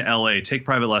you're in LA, take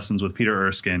private lessons with Peter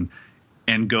Erskine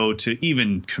and go to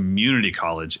even community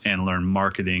college and learn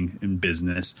marketing and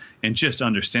business and just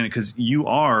understand it, because you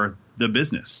are the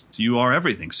business. You are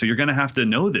everything. So you're going to have to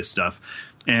know this stuff.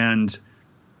 And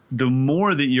the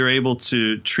more that you're able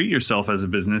to treat yourself as a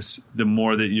business, the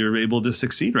more that you're able to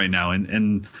succeed right now.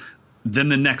 And then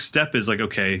the next step is like,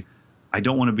 okay, I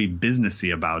don't want to be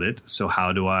businessy about it. So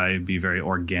how do I be very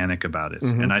organic about it?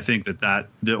 Mm-hmm. And I think that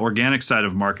the organic side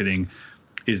of marketing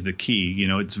is the key.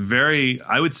 It's very,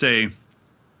 I would say,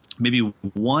 maybe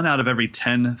 1 out of every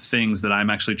 10 things that I'm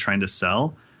actually trying to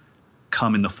sell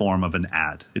come in the form of an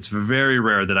ad. It's very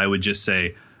rare that I would just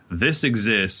say, this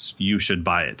exists, you should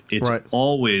buy it. It's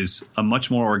always a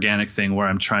much more organic thing where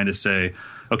I'm trying to say,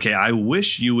 okay, I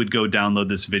wish you would go download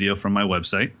this video from my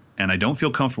website, and I don't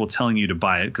feel comfortable telling you to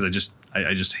buy it because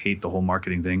I just hate the whole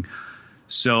marketing thing.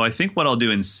 So I think what I'll do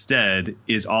instead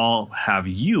is I'll have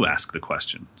you ask the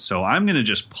question. So I'm going to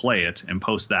just play it and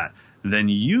post that. Then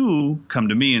you come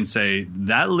to me and say,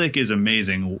 that lick is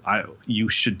amazing. You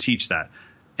should teach that.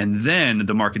 And then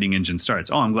the marketing engine starts.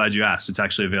 Oh, I'm glad you asked. It's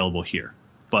actually available here.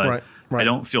 But I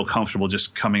don't feel comfortable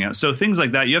just coming out. So things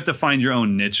like that, you have to find your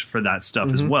own niche for that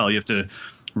stuff as well. You have to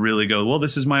really go, well,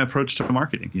 this is my approach to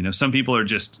marketing. Some people are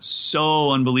just so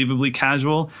unbelievably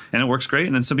casual and it works great.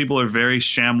 And then some people are very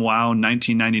ShamWow,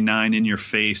 $19.99 in your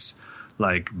face,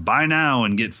 like buy now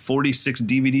and get 46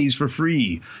 DVDs for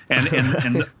free.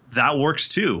 And that works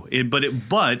too.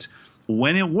 But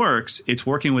when it works, it's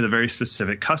working with a very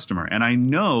specific customer. And I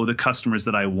know the customers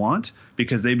that I want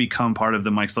because they become part of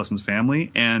the Mike's Lessons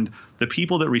family. And the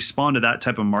people that respond to that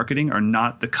type of marketing are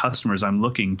not the customers I'm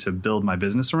looking to build my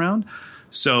business around.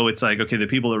 So it's like, okay, the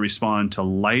people that respond to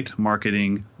light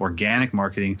marketing, organic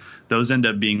marketing, those end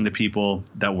up being the people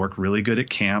that work really good at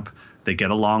camp. They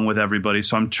get along with everybody.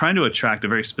 So I'm trying to attract a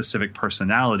very specific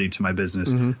personality to my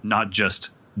business, not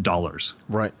just dollars.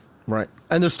 Right.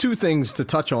 And there's 2 things to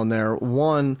touch on there.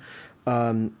 One,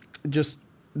 just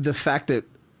the fact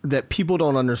that people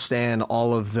don't understand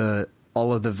all of the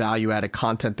value added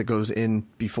content that goes in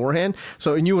beforehand.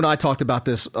 So, and you and I talked about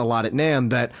this a lot at NAMM,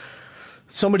 that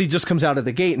somebody just comes out of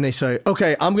the gate and they say,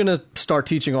 okay, I'm going to start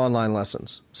teaching online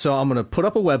lessons. So I'm going to put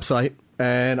up a website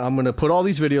and I'm going to put all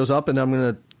these videos up and I'm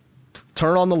going to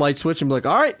turn on the light switch and be like,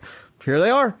 all right, here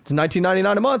they are. It's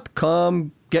 $19.99 a month.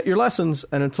 Come get your lessons.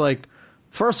 And it's like,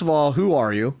 first of all, who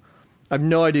are you? I have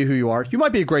no idea who you are. You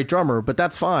might be a great drummer, but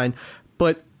that's fine.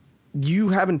 But you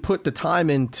haven't put the time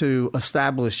in to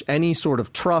establish any sort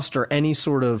of trust or any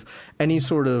sort of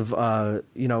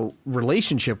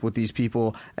relationship with these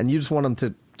people, and you just want them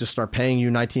to just start paying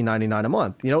you $19.99 a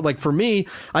month. Like for me,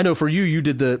 I know for you, you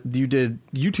did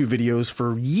YouTube videos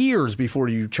for years before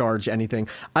you charge anything.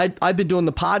 I've been doing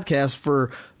the podcast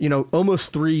for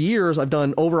almost 3 years. I've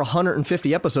done over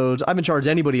 150 episodes. I haven't charged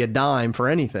anybody a dime for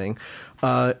anything.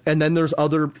 And then there's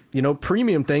other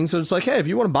premium things. So it's like, hey, if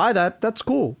you want to buy that, that's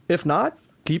cool. If not,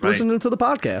 keep listening to the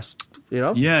podcast.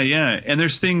 Yeah. And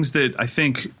there's things that I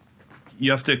think you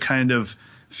have to kind of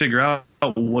figure out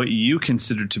what you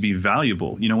consider to be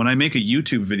valuable. When I make a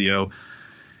YouTube video,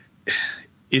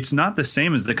 it's not the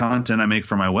same as the content I make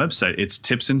for my website. It's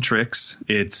tips and tricks.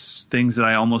 It's things that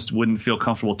I almost wouldn't feel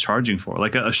comfortable charging for.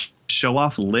 Like a show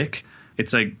off lick.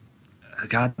 It's like,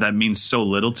 God, that means so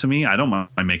little to me. I don't mind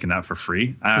making that for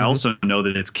free. I also know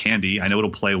that it's candy. I know it'll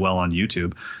play well on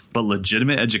YouTube, but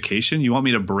legitimate education, you want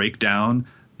me to break down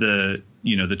the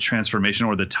transformation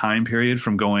or the time period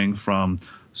from going from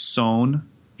son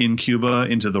in Cuba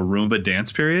into the rumba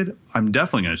dance period, I'm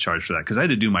definitely going to charge for that because I had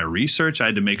to do my research. I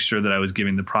had to make sure that I was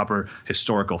giving the proper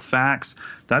historical facts.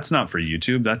 That's not for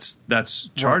YouTube. That's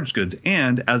charged goods.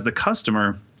 And as the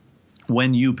customer,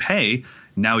 when you pay,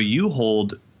 now you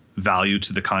hold value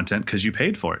to the content because you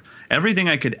paid for it. Everything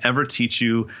I could ever teach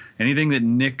you, anything that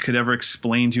Nick could ever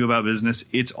explain to you about business,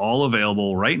 it's all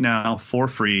available right now for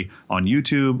free on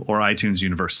YouTube or iTunes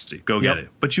University. Go get it.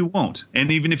 But you won't.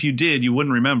 And even if you did, you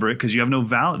wouldn't remember it because you have no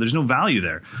value. There's no value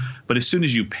there. But as soon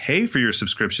as you pay for your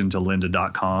subscription to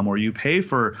lynda.com or you pay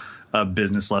for a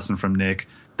business lesson from Nick,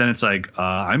 then it's like,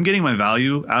 I'm getting my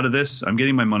value out of this. I'm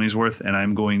getting my money's worth and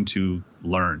I'm going to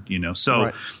learn, you know?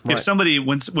 So if somebody,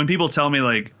 when people tell me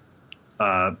like,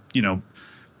 you know,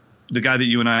 the guy that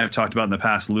you and I have talked about in the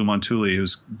past, Lou Montulli,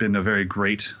 who's been a very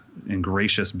great and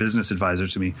gracious business advisor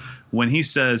to me, when he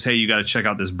says, hey, you got to check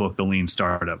out this book, The Lean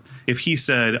Startup. If he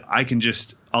said,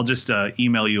 I'll just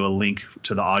email you a link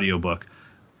to the audiobook,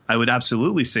 I would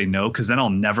absolutely say no, because then I'll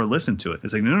never listen to it.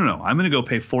 It's like, no. I'm going to go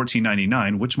pay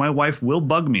 $14.99, which my wife will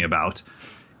bug me about.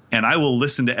 And I will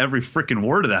listen to every freaking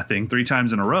word of that thing 3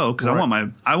 times in a row because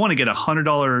I want to get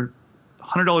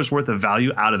 $100 worth of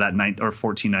value out of that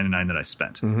 $14.99 that I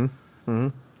spent.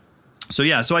 So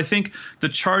yeah, so I think the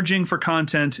charging for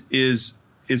content is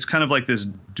kind of like this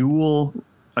dual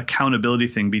accountability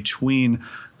thing between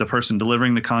the person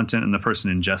delivering the content and the person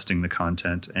ingesting the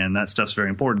content, and that stuff's very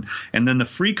important. And then the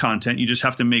free content, you just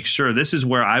have to make sure. This is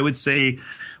where I would say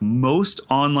most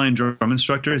online drum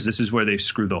instructors, this is where they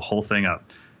screw the whole thing up.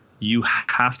 You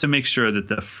have to make sure that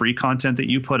the free content that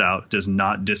you put out does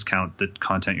not discount the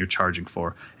content you're charging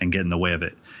for and get in the way of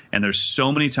it. And there's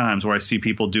so many times where I see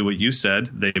people do what you said.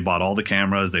 They bought all the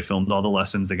cameras, they filmed all the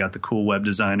lessons, they got the cool web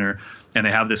designer, and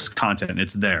they have this content, and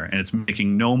it's there, and it's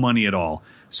making no money at all.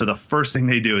 So the first thing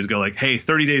they do is go like, hey,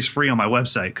 30 days free on my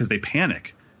website, because they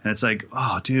panic. And it's like,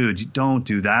 oh, dude, you don't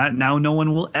do that. Now no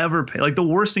one will ever pay. Like the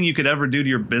worst thing you could ever do to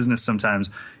your business sometimes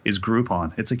is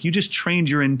Groupon. It's like you just trained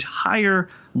your entire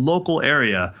local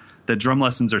area that drum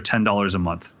lessons are $10 a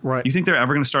month. Right. You think they're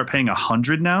ever going to start paying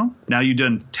 $100 now? Now you've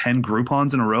done 10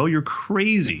 Groupons in a row? You're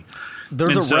crazy.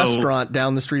 There's a restaurant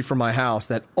down the street from my house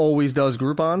that always does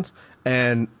Groupons,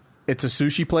 and it's a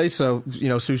sushi place. So, you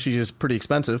know, sushi is pretty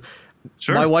expensive.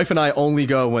 Sure. My wife and I only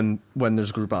go when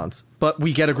there's Groupons, but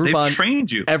we get a Groupon. They've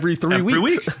trained you every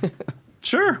weeks.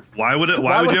 Sure. Why would you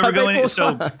ever go in?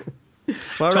 So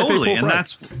totally. And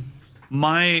that's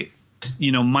my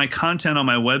content on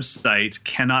my website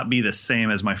cannot be the same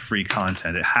as my free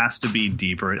content. It has to be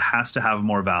deeper. It has to have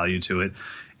more value to it.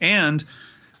 And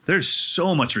there's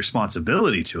so much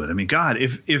responsibility to it. I mean, God,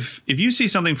 if you see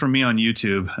something from me on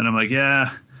YouTube and I'm like,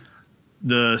 yeah,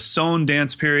 the Sohn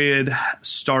dance period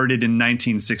started in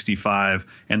 1965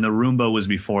 and the Roomba was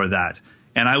before that.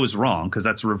 And I was wrong because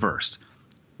that's reversed.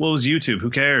 Well, it was YouTube.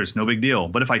 Who cares? No big deal.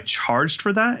 But if I charged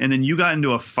for that and then you got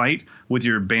into a fight with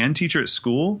your band teacher at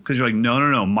school because you're like,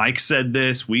 no, Mike said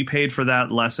this. We paid for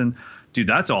that lesson. Dude,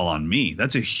 that's all on me.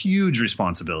 That's a huge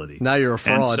responsibility. Now you're a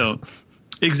fraud. And so,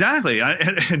 exactly.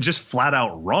 And just flat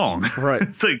out wrong. Right.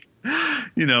 It's like,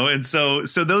 you know, and so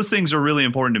those things are really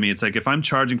important to me. It's like if I'm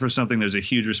charging for something, there's a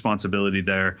huge responsibility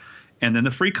there. And then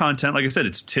the free content, like I said,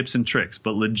 it's tips and tricks,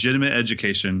 but legitimate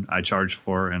education I charge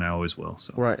for, and I always will.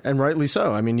 So. Right. And rightly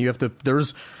so. I mean, you have to,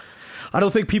 I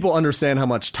don't think people understand how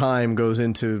much time goes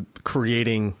into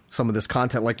creating some of this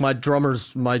content. Like my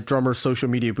drummer's social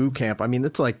media boot camp. I mean,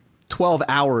 it's like 12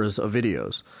 hours of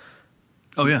videos.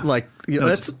 Oh yeah, like you know,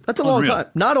 that's a long time.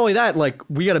 Not only that, like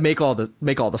we got to make all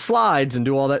the slides and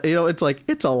do all that. You know, it's like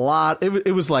it's a lot.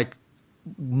 It was like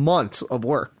months of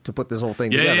work to put this whole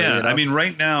thing together. Yeah. You know? I mean,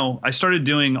 right now I started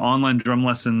doing online drum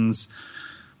lessons.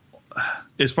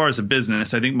 As far as a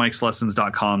business, I think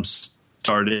Mike'sLessons.com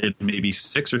started maybe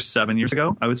 6 or 7 years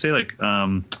ago. I would say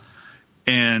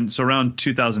and so around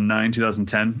 2009,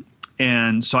 2010.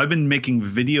 And so I've been making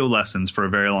video lessons for a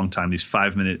very long time. These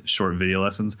 5-minute short video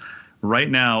lessons. Right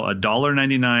now, a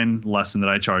 $1.99 lesson that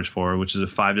I charge for, which is a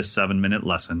 5 to 7 minute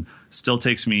lesson, still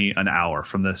takes me an hour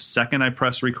from the second I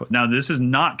press record. Now, this is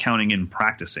not counting in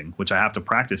practicing, which I have to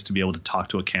practice to be able to talk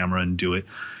to a camera and do it.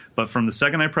 But from the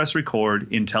second I press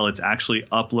record until it's actually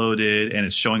uploaded and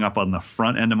it's showing up on the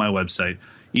front end of my website,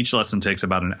 each lesson takes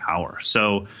about an hour.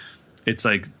 So it's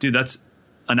like, dude, that's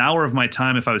an hour of my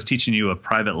time. If I was teaching you a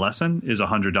private lesson is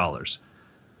 $100.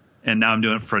 And now I'm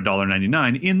doing it for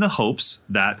 $1.99 in the hopes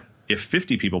that if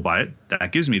 50 people buy it,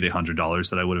 that gives me the $100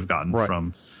 that I would have gotten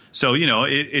from. So, you know,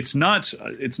 it's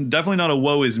definitely not a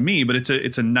woe is me, but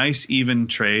it's a nice even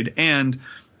trade. And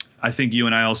I think you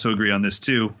and I also agree on this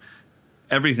too.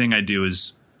 Everything I do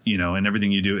is, you know, and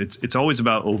everything you do, it's always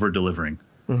about over delivering.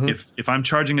 Mm-hmm. If I'm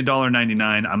charging $1.99,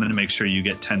 I'm going to make sure you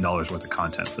get $10 worth of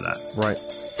content for that. Right.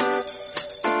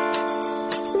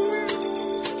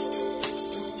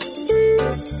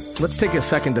 Let's take a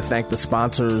second to thank the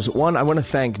sponsors. One, I want to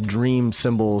thank Dream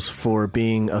Cymbals for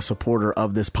being a supporter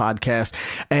of this podcast.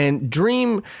 And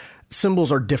Dream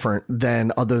cymbals are different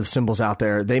than other cymbals out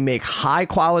there. They make high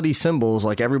quality cymbals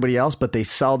like everybody else, but they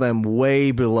sell them way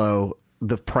below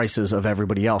the prices of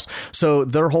everybody else. So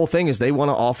their whole thing is they want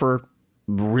to offer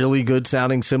really good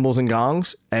sounding cymbals and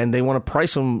gongs, and they want to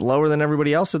price them lower than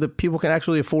everybody else so that people can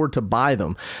actually afford to buy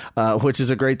them, which is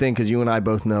a great thing because you and I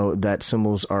both know that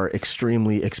cymbals are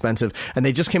extremely expensive. And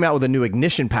they just came out with a new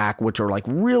ignition pack, which are like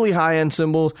really high end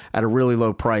cymbals at a really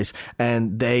low price,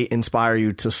 and they inspire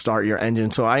you to start your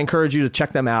engine. So I encourage you to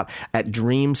check them out at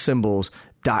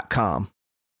dreamcymbals.com.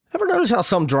 Ever notice how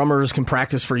some drummers can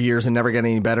practice for years and never get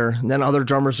any better, and then other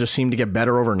drummers just seem to get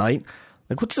better overnight?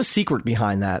 Like, what's the secret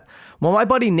behind that? Well, my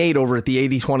buddy Nate over at the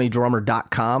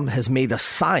 8020drummer.com has made a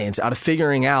science out of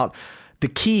figuring out the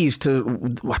keys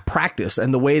to practice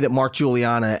and the way that Mark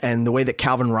Juliana and the way that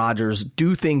Calvin Rogers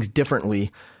do things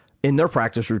differently in their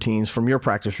practice routines from your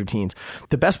practice routines.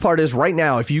 The best part is right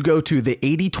now, if you go to the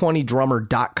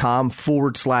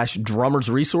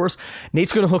 8020drummer.com/drummers resource,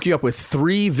 Nate's going to hook you up with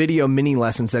 3 video mini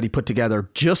lessons that he put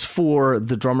together just for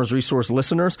the Drummers Resource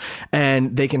listeners,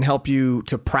 and they can help you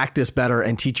to practice better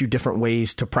and teach you different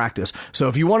ways to practice. So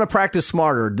if you want to practice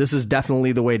smarter, this is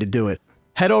definitely the way to do it.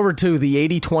 Head over to the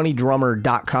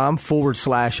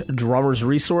 8020drummer.com/drummers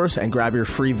resource and grab your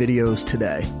free videos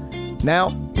today. Now,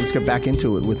 let's get back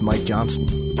into it with Mike Johnston.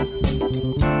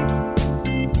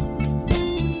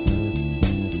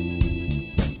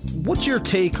 What's your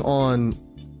take on,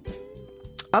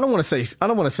 I don't want to say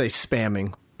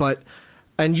spamming, but,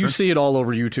 and you see it all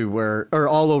over YouTube or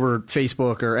all over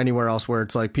Facebook or anywhere else where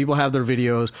it's like people have their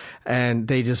videos and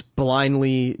they just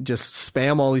blindly just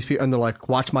spam all these people and they're like,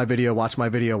 watch my video, watch my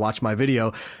video, watch my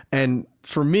video. And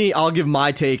for me, I'll give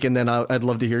my take and then I'd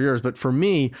love to hear yours. But for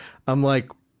me, I'm like,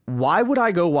 why would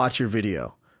I go watch your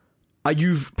video?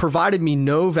 You've provided me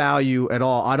no value at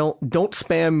all. Don't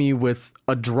spam me with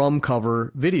a drum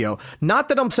cover video. Not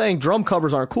that I'm saying drum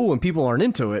covers aren't cool and people aren't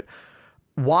into it.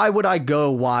 Why would I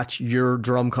go watch your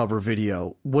drum cover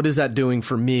video? What is that doing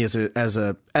for me as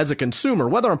a consumer?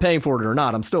 Whether I'm paying for it or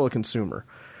not, I'm still a consumer.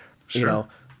 Sure. You know?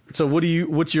 So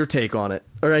what's your take on it?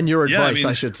 And your advice,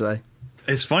 I should say.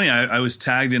 It's funny. I was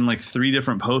tagged in like 3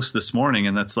 different posts this morning,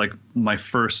 and that's like my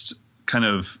first kind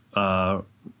of my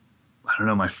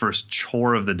first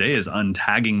chore of the day is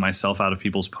untagging myself out of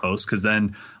people's posts, because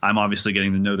then I'm obviously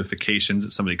getting the notifications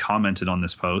that somebody commented on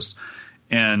this post.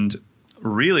 And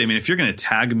really, I mean, if you're going to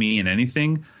tag me in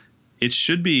anything, it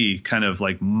should be kind of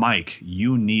like, Mike,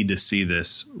 you need to see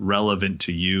this relevant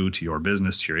to you, to your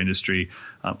business, to your industry.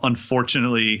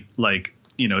 Unfortunately, like,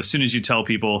 you know, as soon as you tell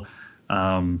people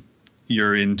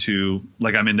you're into,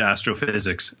 like, I'm into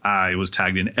astrophysics, I was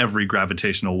tagged in every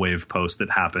gravitational wave post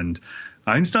that happened.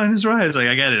 Einstein is right. It's like,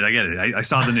 I get it. I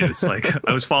saw the news. Like,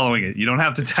 I was following it. You don't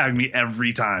have to tag me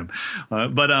every time.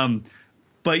 But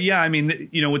yeah, I mean,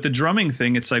 you know, with the drumming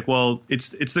thing, it's like, well, it's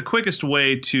the quickest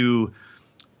way to,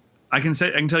 I can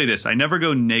tell you this, I never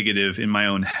go negative in my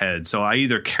own head. So I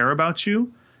either care about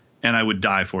you and I would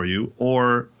die for you,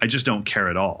 or I just don't care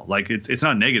at all. Like, it's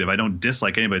not negative. I don't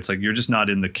dislike anybody. It's like, you're just not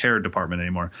in the care department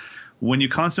anymore. When you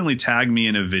constantly tag me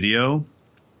in a video,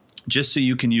 just so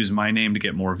you can use my name to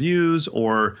get more views,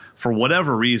 or for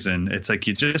whatever reason, it's like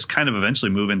you just kind of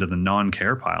eventually move into the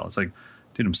non-care pile. It's like,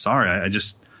 dude, I'm sorry.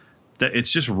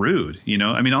 It's just rude. You know,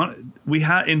 I mean, in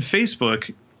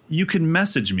Facebook, you could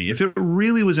message me. If it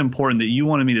really was important that you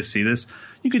wanted me to see this,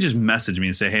 you could just message me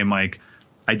and say, hey, Mike,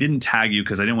 I didn't tag you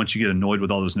because I didn't want you to get annoyed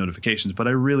with all those notifications, but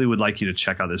I really would like you to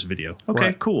check out this video. Okay,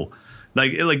 right. Cool.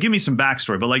 Like, give me some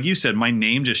backstory. But like you said, my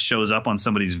name just shows up on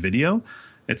somebody's video.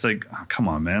 It's like, oh, come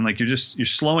on, man. Like, you're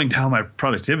slowing down my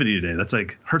productivity today. That's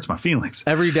like, hurts my feelings.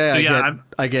 Every day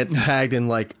I get tagged in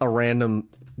like a random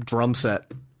drum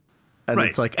set. And right.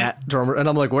 It's like at drummer, and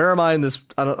I'm like, where am I in this?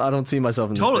 I don't see myself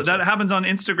in this. Totally, that happens on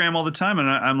Instagram all the time, and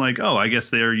I'm like, oh, I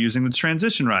guess they're using the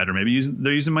transition ride, or maybe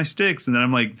they're using my sticks, and then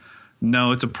I'm like,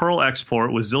 no, it's a Pearl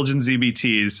export with Zildjian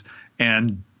ZBTs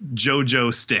and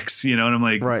JoJo sticks, you know, and I'm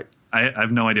like, right. I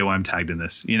have no idea why I'm tagged in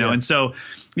this, you know, yeah. And so,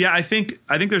 yeah, I think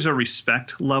there's a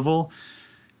respect level,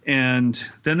 and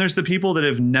then there's the people that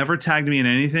have never tagged me in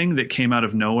anything that came out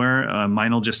of nowhere.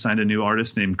 Meinl just signed a new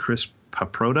artist named Chris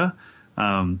Paproda.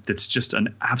 That's just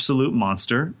an absolute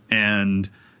monster, and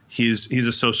he's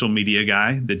a social media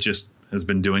guy that just has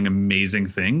been doing amazing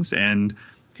things, and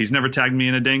he's never tagged me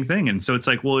in a dang thing. And so it's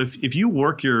like, well, if you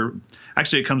work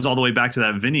actually it comes all the way back to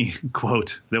that Vinny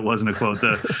quote that wasn't a quote.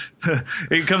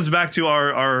 It comes back to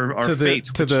our fate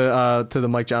to the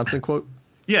Mike Johnston quote.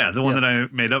 Yeah, the one that I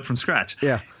made up from scratch.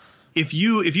 Yeah. if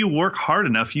you work hard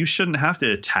enough, you shouldn't have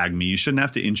to tag me. You shouldn't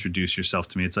have to introduce yourself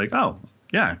to me. It's like, oh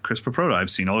yeah, Chris Paproda, I've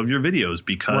seen all of your videos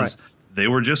because they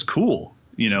were just cool,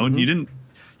 and you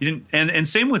didn't, and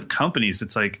same with companies.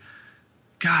 It's like,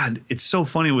 God, it's so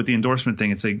funny with the endorsement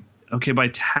thing. It's like, okay, by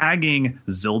tagging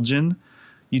Zildjian,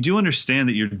 you do understand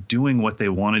that you're doing what they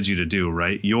wanted you to do,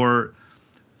 right? You're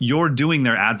doing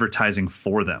their advertising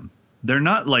for them. They're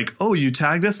not like, oh, you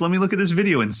tagged us, let me look at this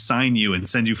video and sign you and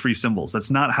send you free symbols.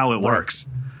 That's not how it works.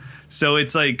 So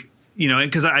it's like,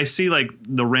 because I see like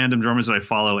the random drummers that I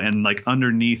follow, and like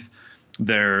underneath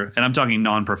their, and I'm talking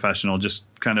non-professional, just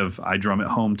kind of I drum at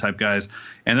home type guys,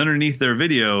 and underneath their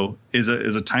video is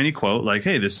a tiny quote like,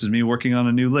 hey, this is me working on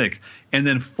a new lick, and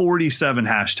then 47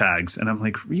 hashtags. And I'm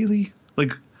like, really?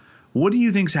 Like, what do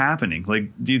you think's happening?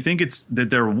 Like, do you think it's that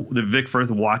the Vic Firth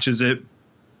watches it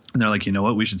and they're like, you know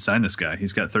what, we should sign this guy.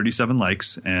 He's got 37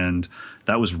 likes and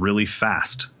that was really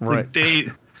fast. Right.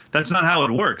 Like that's not how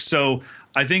it works. So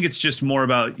I think it's just more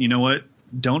about, you know what,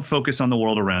 don't focus on the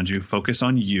world around you. Focus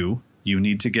on you. You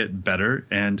need to get better.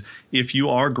 And if you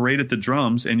are great at the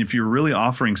drums and if you're really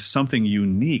offering something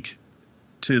unique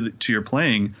to your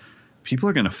playing, people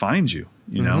are going to find you,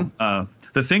 you know?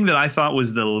 The thing that I thought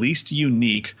was the least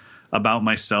unique about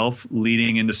myself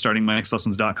leading into starting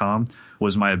mynextlessons.com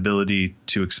was my ability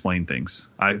to explain things.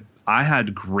 I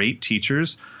had great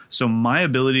teachers, so my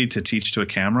ability to teach to a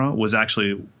camera was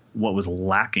actually what was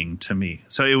lacking to me.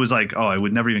 So it was like, oh, I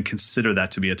would never even consider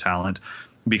that to be a talent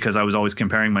because I was always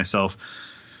comparing myself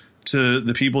to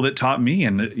the people that taught me.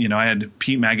 And, I had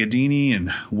Pete Magadini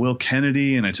and Will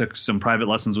Kennedy, and I took some private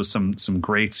lessons with some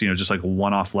greats, just like a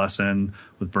one-off lesson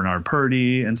with Bernard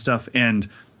Purdy and stuff. And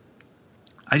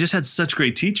I just had such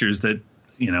great teachers that,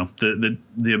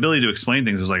 the ability to explain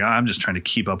things was like, I'm just trying to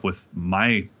keep up with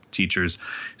my teachers.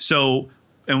 So,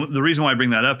 and the reason why I bring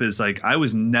that up is like, I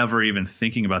was never even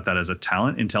thinking about that as a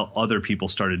talent until other people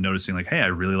started noticing like, hey, I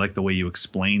really like the way you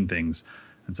explain things.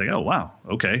 And it's like, oh, wow.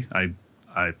 Okay.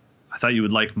 I thought you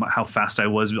would like how fast I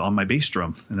was on my bass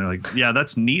drum. And they're like, yeah,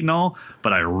 that's neat and all,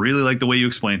 but I really like the way you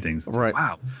explain things. It's right. Like,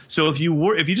 wow. So if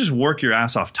you just work your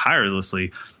ass off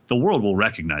tirelessly, the world will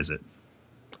recognize it.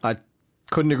 I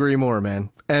couldn't agree more, man.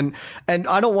 And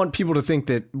I don't want people to think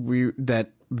that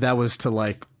that was to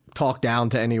like talk down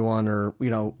to anyone or,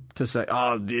 to say,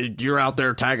 oh, you're out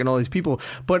there tagging all these people.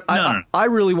 But No. I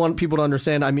really want people to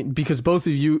understand. I mean, because both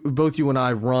you and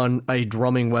I run a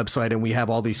drumming website and we have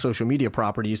all these social media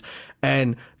properties,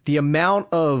 and the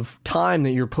amount of time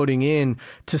that you're putting in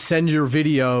to send your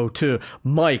video to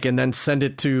Mike and then send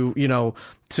it to,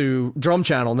 to Drum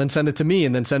Channel and then send it to me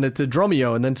and then send it to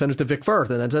Drumeo and then send it to Vic Firth.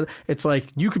 And then it's like,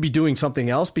 you could be doing something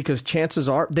else because chances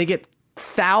are they get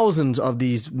thousands of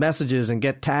these messages and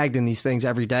get tagged in these things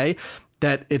every day,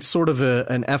 that it's sort of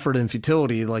an effort and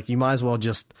futility. Like you might as well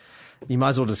just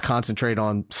concentrate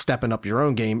on stepping up your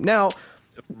own game. Now,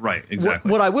 right, exactly.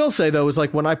 What I will say though is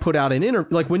like when I put out an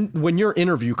like when your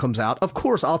interview comes out, of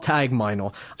course I'll tag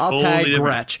Meinl, I'll tag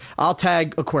Gretsch, I'll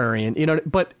tag Aquarian,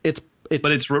 but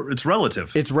it's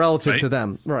relative. It's relative right? to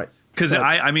them, right? Because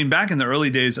I mean, back in the early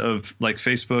days of like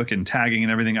Facebook and tagging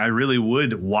and everything, I really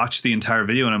would watch the entire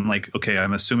video and I'm like, okay,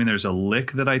 I'm assuming there's a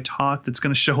lick that I taught that's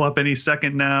going to show up any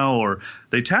second now, or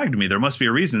they tagged me. There must be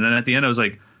a reason. And then at the end, I was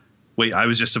like, wait, I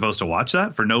was just supposed to watch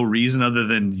that for no reason other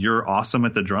than you're awesome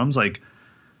at the drums. Like,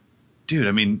 dude,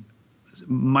 I mean,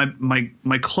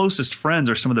 my closest friends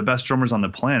are some of the best drummers on the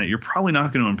planet. You're probably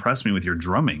not going to impress me with your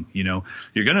drumming. You're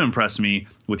going to impress me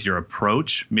with your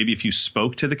approach. Maybe if you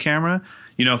spoke to the camera.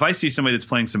 If I see somebody that's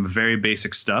playing some very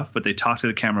basic stuff, but they talk to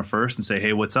the camera first and say,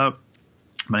 hey, what's up?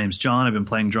 My name's John. I've been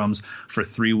playing drums for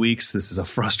 3 weeks. This is a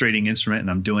frustrating instrument, and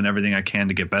I'm doing everything I can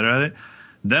to get better at it.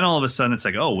 Then all of a sudden it's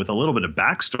like, oh, with a little bit of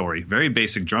backstory, very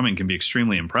basic drumming can be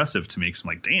extremely impressive to me. Because I'm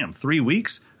like, damn, 3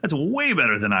 weeks? That's way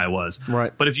better than I was.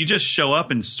 Right. But if you just show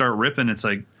up and start ripping, it's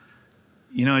like,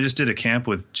 I just did a camp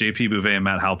with JP Bouvet and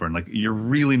Matt Halpern. Like, you're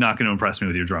really not going to impress me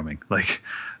with your drumming. Like,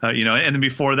 and then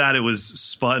before that, it was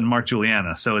Sput and Mark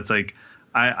Juliana. So it's like,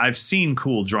 I've seen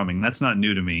cool drumming. That's not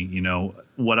new to me.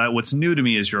 What's new to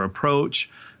me is your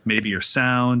approach, maybe your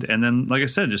sound. And then, like I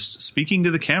said, just speaking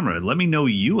to the camera. Let me know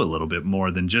you a little bit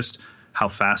more than just how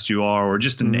fast you are or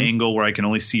just an angle where I can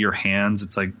only see your hands.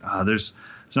 It's like, there's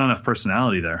not enough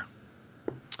personality there.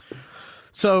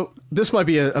 So this might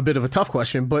be a bit of a tough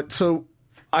question, but so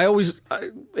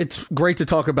it's great to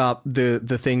talk about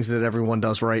the things that everyone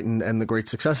does right and the great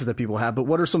successes that people have. But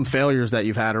what are some failures that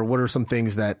you've had, or what are some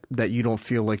things that you don't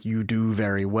feel like you do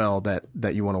very well that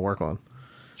you want to work on?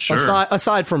 Sure.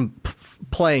 Aside from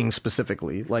playing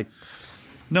specifically, like.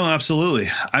 No, absolutely.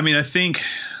 I mean, I think,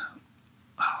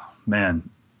 man,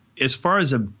 as far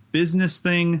as a business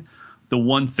thing, the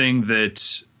one thing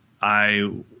that I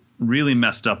really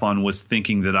messed up on was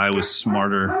thinking that I was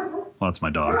smarter. Well, that's my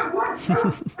dog.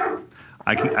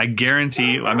 I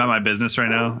guarantee, I'm at my business right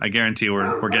now. I guarantee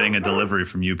we're getting a delivery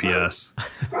from UPS.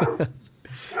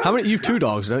 How many? You have 2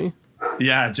 dogs, don't you?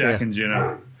 Yeah, Jack and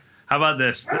Juno. How about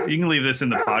this? You can leave this in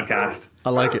the podcast. I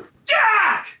like it.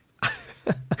 Jack!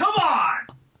 Come on!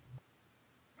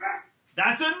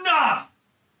 That's enough!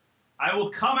 I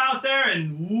will come out there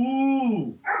and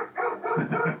woo!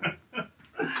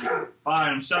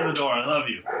 Fine, shut the door. I love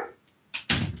you.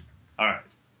 All right.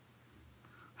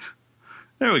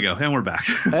 There we go. And we're back.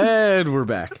 And we're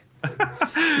back.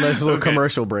 Nice little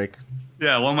commercial break.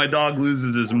 Yeah, while my dog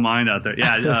loses his mind out there.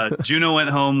 Yeah, Juno went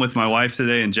home with my wife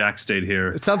today, and Jack stayed here.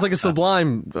 It sounds like a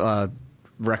Sublime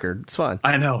record. It's fine.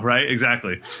 I know, right?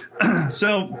 Exactly.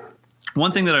 So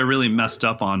one thing that I really messed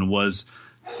up on was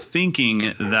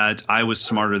thinking that I was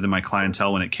smarter than my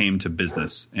clientele when it came to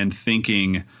business, and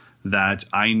thinking that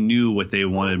I knew what they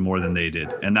wanted more than they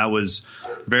did. And that was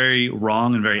very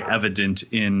wrong and very evident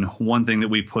in one thing that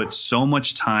we put so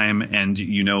much time, and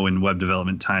in web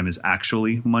development, time is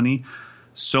actually money,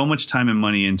 so much time and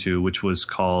money into, which was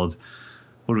called,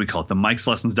 what do we call it? The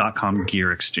Mike'sLessons.com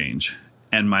Gear Exchange.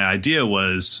 And my idea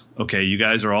was, okay, you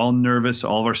guys are all nervous.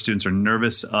 All of our students are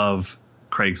nervous of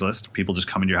Craigslist, people just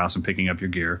coming to your house and picking up your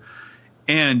gear.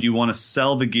 And you want to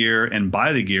sell the gear and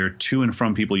buy the gear to and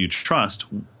from people you trust.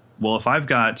 Well, if I've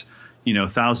got,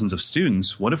 thousands of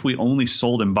students, what if we only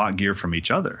sold and bought gear from each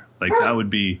other? Like, that would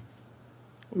be,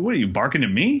 what are you, barking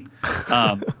at me?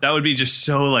 That would be just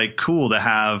so cool to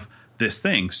have this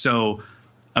thing. So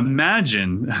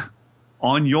imagine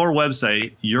on your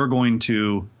website, you're going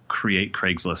to create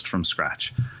Craigslist from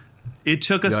scratch. It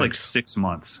took us 6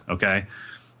 months. Okay.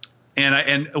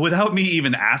 And without me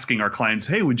even asking our clients,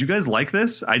 hey, would you guys like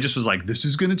this? I just was like, this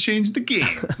is going to change the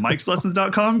game.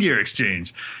 Mike'sLessons.com Gear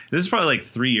Exchange. This is probably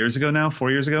 4 years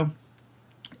ago.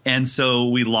 And so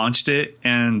we launched it,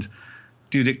 and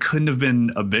dude, it couldn't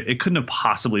have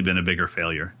possibly been a bigger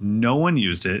failure. No one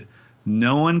used it.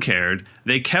 No one cared.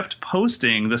 They kept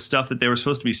posting the stuff that they were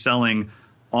supposed to be selling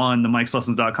on the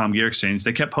Mike'sLessons.com Gear Exchange.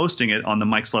 They kept posting it on the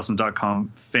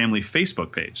Mike'sLessons.com family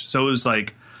Facebook page. So it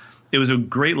was a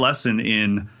great lesson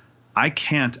in, I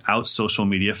can't out social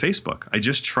media Facebook. I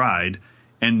just tried,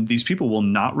 and these people will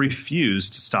not refuse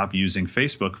to stop using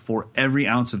Facebook for every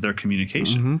ounce of their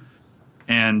communication. Mm-hmm.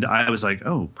 And I was like,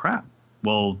 oh, crap.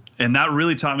 Well, and that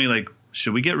really taught me,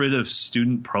 should we get rid of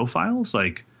student profiles?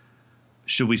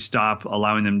 Should we stop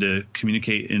allowing them to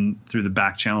communicate through the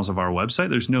back channels of our website?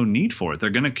 There's no need for it. They're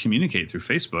going to communicate through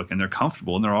Facebook, and they're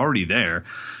comfortable, and they're already there.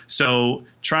 So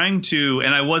and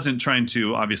I wasn't trying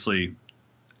to obviously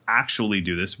actually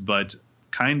do this, but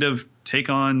kind of take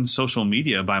on social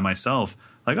media by myself.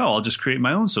 I'll just create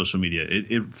my own social media.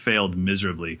 It failed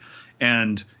miserably.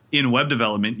 And in web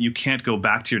development, you can't go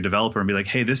back to your developer and be like,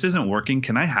 hey, this isn't working.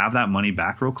 Can I have that money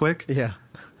back real quick? Yeah.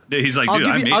 He's like,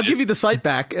 dude, I'll give you the site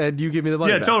back, and you give me the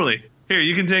money back. Yeah, totally. Here,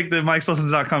 you can take the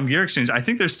Mike'sLessons.com Gear Exchange. I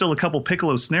think there's still a couple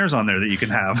Piccolo snares on there that you can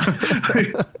have,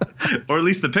 or at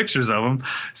least the pictures of them.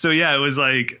 So yeah, it was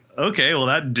okay, well,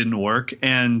 that didn't work.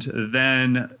 And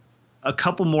then a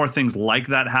couple more things like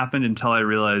that happened until I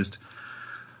realized,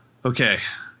 okay,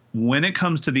 when it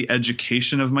comes to the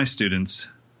education of my students,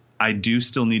 I do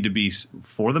still need to be,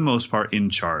 for the most part, in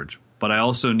charge. But I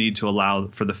also need to allow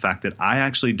for the fact that I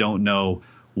actually don't know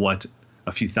what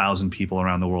a few thousand people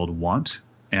around the world want.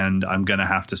 And I'm going to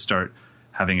have to start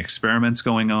having experiments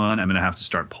going on. I'm going to have to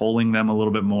start polling them a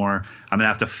little bit more. I'm going to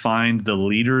have to find the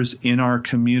leaders in our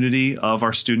community of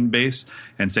our student base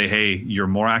and say, hey, you're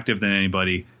more active than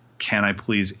anybody. Can I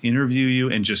please interview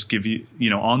you and just give you,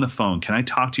 on the phone, can I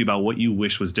talk to you about what you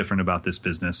wish was different about this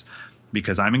business?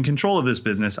 Because I'm in control of this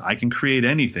business. I can create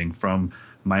anything from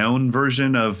my own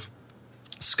version of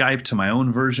Skype to my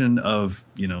own version of,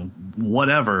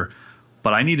 whatever.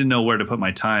 But I need to know where to put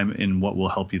my time in what will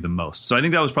help you the most. So I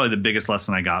think that was probably the biggest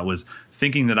lesson I got, was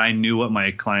thinking that I knew what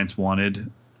my clients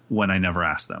wanted when I never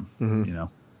asked them.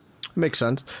 Mm-hmm. Makes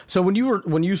sense. So when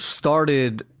you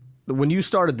started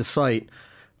the site,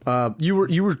 you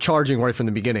were charging right from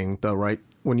the beginning, though, right?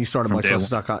 When you started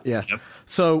Mike'sLessons.com, yeah. Yep.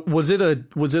 So was it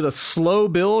a slow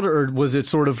build, or was it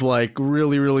sort of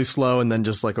really, really slow and then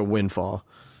just a windfall?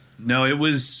 No, it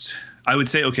was, I would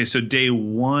say, okay, so day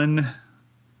one,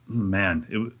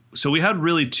 so we had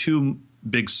really two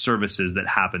big services that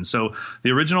happened. So the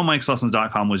original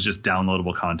Mike'sLessons.com was just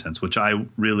downloadable contents, which I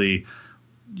really,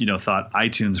 thought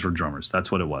iTunes for drummers.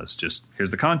 That's what it was. Just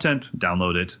here's the content,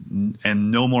 download it,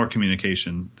 and no more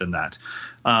communication than that.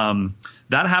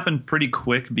 That happened pretty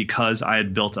quick because I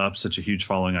had built up such a huge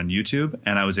following on YouTube,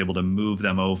 and I was able to move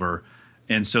them over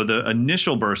And so the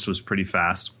initial burst was pretty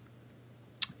fast.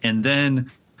 And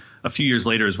then a few years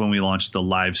later is when we launched the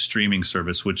live streaming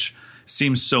service, which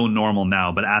seems so normal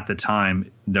now. But at the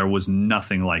time, there was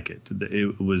nothing like it.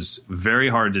 It was very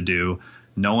hard to do.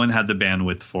 No one had the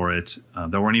bandwidth for it.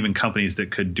 There weren't even companies that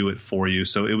could do it for you.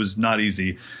 So it was not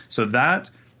easy. So that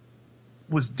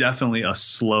was definitely a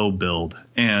slow build.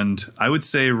 And I would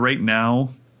say right now,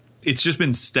 it's just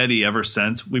been steady ever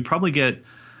since. We probably get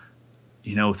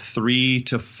 3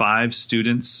 to 5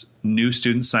 new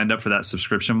students signed up for that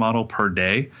subscription model per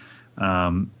day.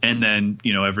 And then,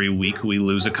 every week we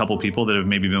lose a couple people that have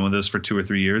maybe been with us for 2 or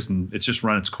 3 years, and it's just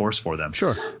run its course for them.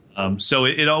 Sure. So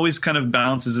it always kind of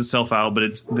balances itself out.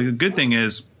 But the good thing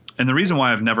is, and the reason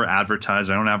why I've never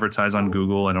advertised, I don't advertise on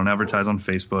Google, I don't advertise on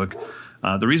Facebook.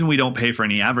 The reason we don't pay for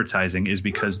any advertising is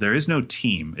because there is no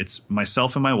team. It's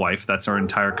myself and my wife. That's our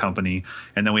entire company.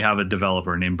 And then we have a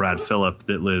developer named Brad Phillip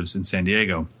that lives in San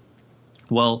Diego.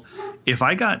 Well, if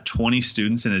I got 20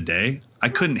 students in a day, I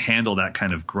couldn't handle that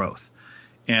kind of growth.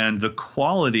 And the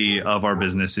quality of our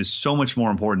business is so much more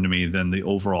important to me than the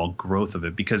overall growth of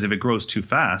it, because if it grows too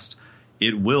fast,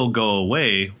 it will go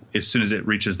away as soon as it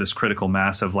reaches this critical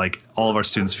mass of like all of our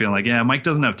students feeling like, yeah, Mike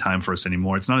doesn't have time for us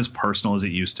anymore. It's not as personal as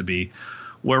it used to be.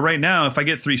 Where right now, if I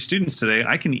get 3 students today,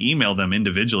 I can email them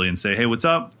individually and say, hey, what's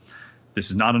up? This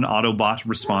is not an Autobot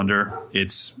responder.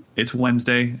 It's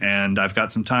Wednesday, and I've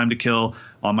got some time to kill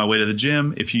on my way to the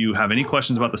gym. If you have any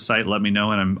questions about the site, let me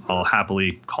know, and I'll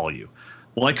happily call you.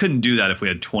 Well, I couldn't do that if we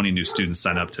had 20 new students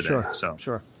sign up today.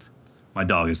 Sure. My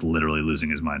dog is literally losing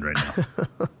his mind right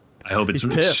now. I hope it's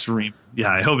extreme.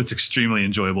 Yeah, I hope it's extremely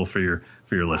enjoyable for your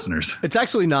listeners. It's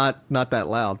actually not that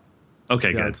loud.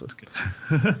 Okay, good.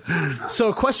 So,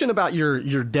 a question about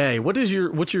your day.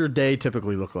 What's your day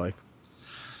typically look like?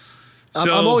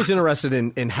 I'm always interested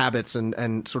in habits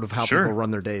and sort of how people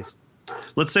run their days.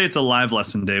 Let's say it's a live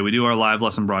lesson day. We do our live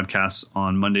lesson broadcasts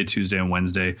on Monday, Tuesday, and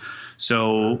Wednesday.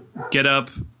 So get up.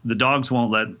 The dogs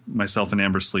won't let myself and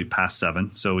Amber sleep past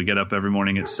 7. So we get up every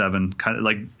morning at 7, kind of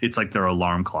like it's like their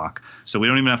alarm clock. So we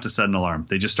don't even have to set an alarm.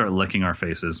 They just start licking our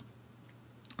faces.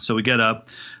 So we get up,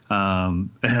 and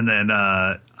then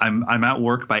I'm at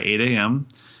work by 8 a.m.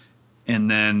 And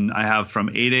then I have from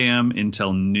 8 a.m.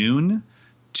 until noon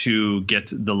to get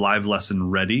the live lesson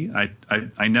ready.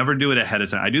 I never do it ahead of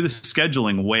time. I do the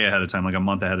scheduling way ahead of time, like a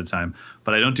month ahead of time,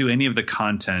 but I don't do any of the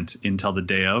content until the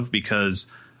day of, because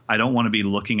I don't want to be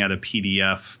looking at a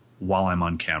PDF while I'm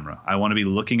on camera. I want to be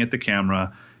looking at the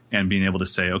camera and being able to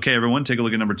say, okay, everyone, take a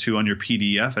look at number 2 on your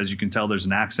PDF. As you can tell, there's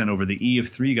an accent over the E of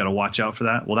 3. You got to watch out for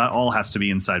that. Well, that all has to be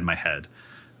inside my head.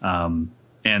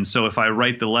 And so if I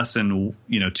write the lesson,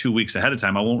 2 weeks ahead of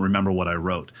time, I won't remember what I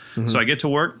wrote. Mm-hmm. So I get to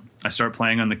work. I start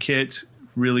playing on the kit,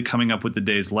 really coming up with the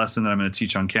day's lesson that I'm going to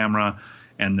teach on camera.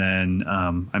 And then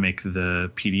I make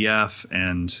the PDF.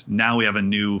 And now we have a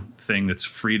new thing that's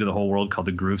free to the whole world called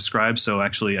the Groove Scribe. So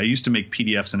actually, I used to make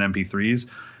PDFs and MP3s.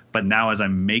 But now as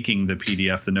I'm making the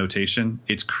PDF, the notation,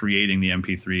 it's creating the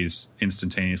MP3s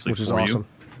instantaneously for awesome. you.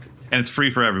 And it's free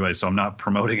for everybody. So I'm not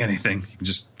promoting anything. You can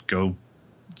just go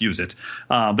use it.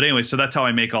 But anyway, so that's how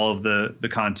I make all of the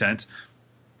content.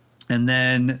 And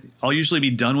then I'll usually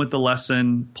be done with the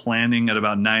lesson planning at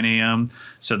about 9 a.m.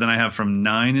 So then I have from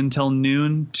 9 until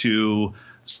noon to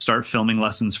start filming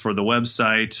lessons for the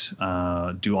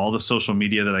website, do all the social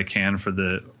media that I can for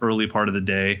the early part of the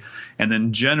day. And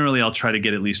then generally I'll try to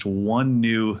get at least one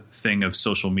new thing of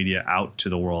social media out to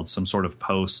the world, some sort of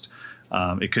post.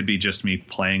 It could be just me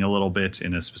playing a little bit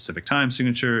in a specific time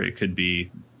signature.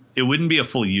 It wouldn't be a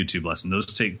full YouTube lesson.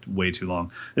 Those take way too long.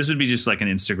 This would be just like an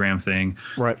Instagram thing.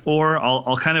 Right. Or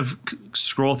I'll kind of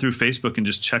scroll through Facebook and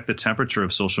just check the temperature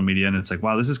of social media. And it's like,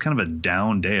 wow, this is kind of a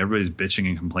down day. Everybody's bitching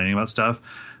and complaining about stuff.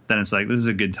 Then it's like, this is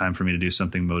a good time for me to do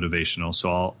something motivational.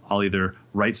 So I'll either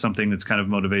write something that's kind of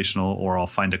motivational, or I'll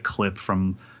find a clip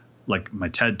from like my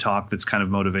TED Talk that's kind of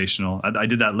motivational. I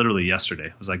did that literally yesterday.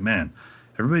 I was like, man,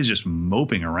 everybody's just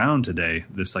moping around today,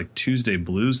 this like Tuesday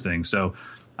blues thing. So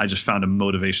I just found a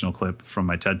motivational clip from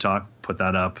my TED Talk, put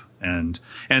that up, and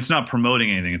it's not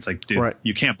promoting anything. It's like, dude, right.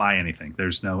 You can't buy anything.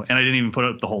 There's no, and I didn't even put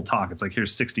up the whole talk. It's like,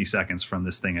 here's 60 seconds from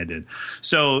this thing I did.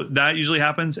 So that usually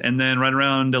happens. And then right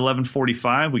around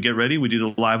 11:45, we get ready. We do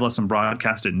the live lesson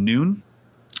broadcast at noon.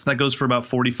 That goes for about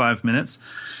 45 minutes.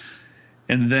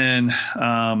 And then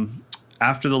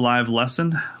after the live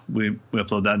lesson, we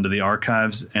upload that into the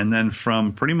archives. And then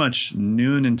from pretty much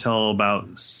noon until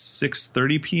about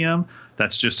 6:30 p.m.,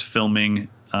 that's just filming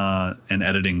and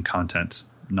editing content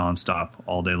nonstop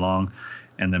all day long,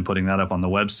 and then putting that up on the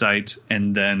website.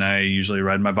 And then I usually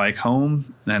ride my bike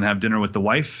home and have dinner with the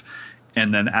wife.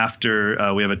 And then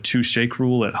after we have a 2 shake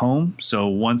rule at home. So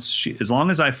as long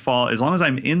as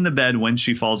I'm in the bed when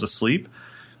she falls asleep,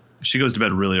 she goes to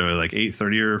bed really early, like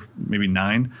 8:30 or maybe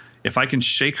 9. If I can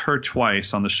shake her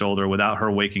twice on the shoulder without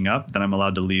her waking up, then I'm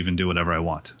allowed to leave and do whatever I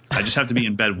want. I just have to be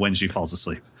in bed when she falls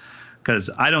asleep, because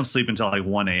I don't sleep until like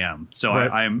 1 a.m. So right.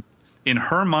 I'm in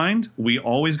her mind, we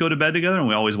always go to bed together and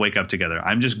we always wake up together.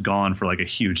 I'm just gone for like a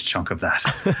huge chunk of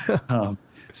that.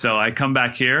 So I come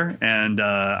back here and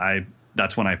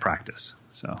that's when I practice.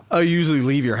 So you usually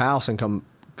leave your house and come.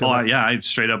 Yeah, I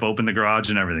straight up open the garage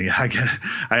and everything.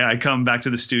 I come back to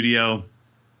the studio,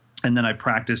 and then I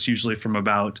practice usually from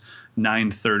about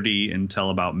 9:30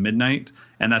 until about midnight,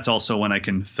 and that's also when I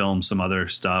can film some other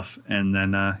stuff. And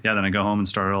then then I go home and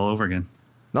start it all over again.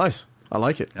 Nice, I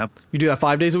like it. Yep. You do that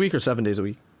 5 days a week or 7 days a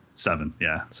week? 7,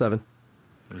 yeah. 7.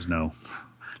 There's no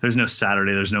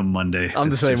Saturday. There's no Monday. I'm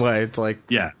the same way. It's like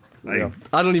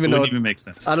I don't even know. It wouldn't even make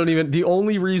sense. The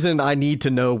only reason I need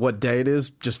to know what day it is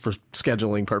just for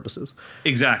scheduling purposes.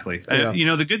 Exactly.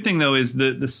 Yeah. The good thing though is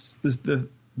the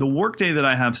work day that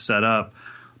I have set up.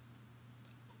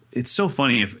 It's so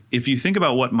funny if you think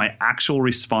about what my actual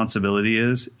responsibility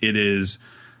is. It is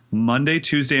Monday,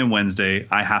 Tuesday, and Wednesday.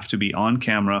 I have to be on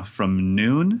camera from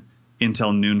noon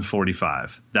until noon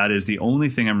 45. That is the only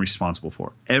thing I'm responsible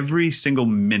for. Every single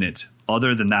minute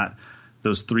other than that,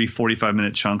 those 3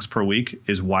 45-minute chunks per week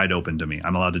is wide open to me.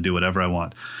 I'm allowed to do whatever I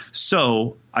want.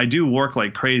 So I do work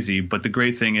like crazy, but the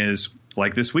great thing is,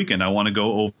 like this weekend, I want to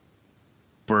go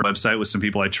over a website with some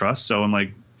people I trust. So I'm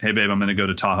like, hey, babe, I'm going to go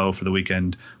to Tahoe for the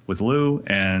weekend with Lou,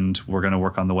 and we're going to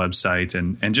work on the website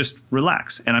and just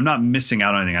relax. And I'm not missing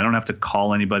out on anything. I don't have to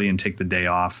call anybody and take the day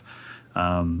off.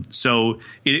 So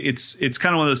it's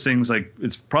kind of one of those things, like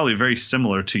it's probably very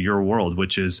similar to your world,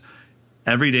 which is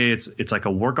every day it's like a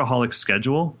workaholic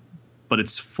schedule, but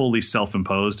it's fully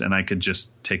self-imposed, and I could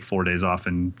just take 4 days off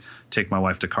and take my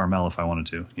wife to Carmel if I wanted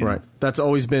to. Right. Know? That's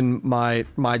always been my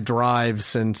drive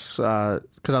since,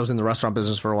 because I was in the restaurant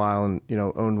business for a while and,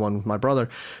 owned one with my brother.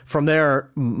 From there,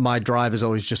 my drive has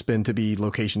always just been to be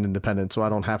location independent. So I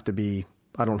don't have to be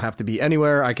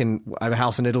anywhere. I have a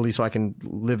house in Italy, so I can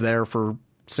live there for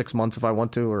 6 months if I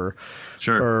want to, or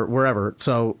wherever.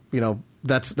 So,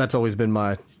 that's always been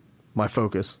my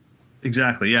focus.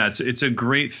 Exactly. Yeah. It's a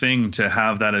great thing to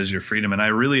have that as your freedom. And I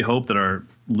really hope that our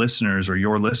listeners, or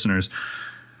your listeners,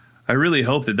 I really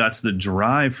hope that that's the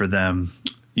drive for them.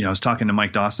 I was talking to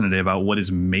Mike Dawson today about what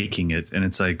is making it. And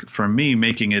it's like, for me,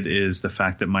 making it is the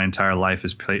fact that my entire life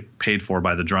is paid for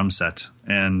by the drum set.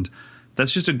 And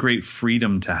that's just a great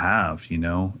freedom to have,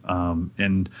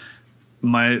 and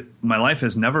my life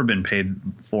has never been paid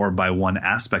for by one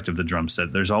aspect of the drum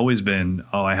set. There's always been,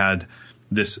 I had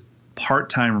this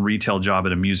part-time retail job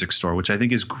at a music store, which I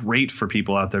think is great for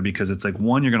people out there, because it's like,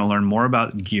 one, you're going to learn more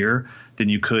about gear than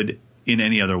you could in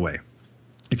any other way.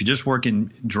 If you just work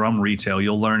in drum retail,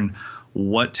 you'll learn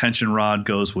what tension rod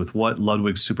goes with what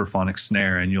Ludwig Superphonic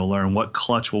snare, and you'll learn what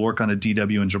clutch will work on a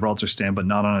DW and Gibraltar stand but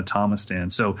not on a Thomas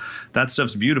stand. So that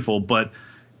stuff's beautiful, but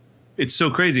it's so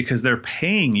crazy because they're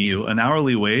paying you an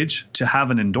hourly wage to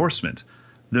have an endorsement.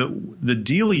 The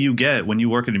deal you get when you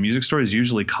work at a music store is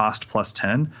usually cost plus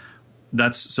 10.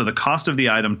 So the cost of the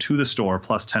item to the store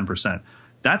plus 10%.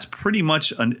 That's pretty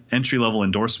much an entry-level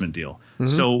endorsement deal. Mm-hmm.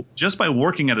 So just by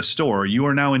working at a store, you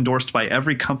are now endorsed by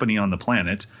every company on the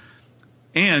planet,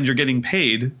 and you're getting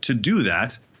paid to do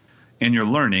that, and you're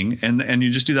learning, and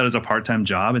you just do that as a part-time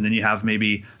job, and then you have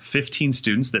maybe 15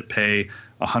 students that pay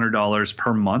 $100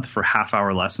 per month for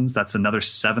half-hour lessons. That's another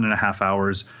 7.5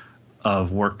 hours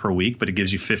of work per week, but it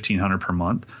gives you $1,500 per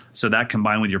month. So that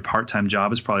combined with your part-time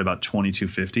job is probably about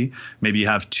 $2,250. Maybe you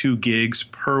have 2 gigs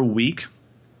per week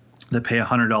that pay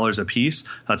 $100 a piece.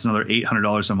 That's another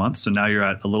 $800 a month. So now you're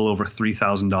at a little over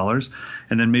 $3,000.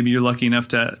 And then maybe you're lucky enough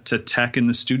to tech in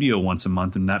the studio once a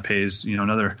month, and that pays,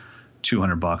 another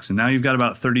 $200. And now you've got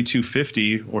about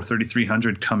 $3,250 or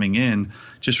 $3,300 coming in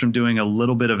just from doing a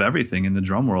little bit of everything in the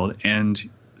drum world. And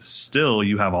still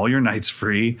you have all your nights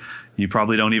free. You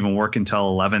probably don't even work until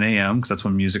 11 a.m. because that's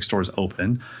when music stores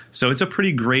open. So it's a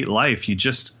pretty great life. You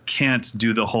just can't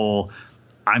do the whole,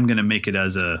 I'm going to make it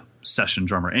as a session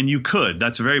drummer. And you could.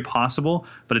 That's very possible,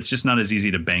 but it's just not as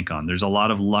easy to bank on. There's a lot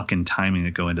of luck and timing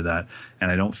that go into that. And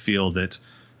I don't feel that,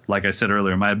 like I said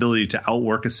earlier, my ability to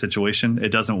outwork a situation, it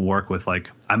doesn't work with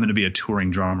like, I'm going to be a touring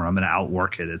drummer, I'm going to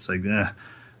outwork it. It's like,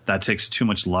 that takes too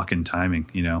much luck and timing,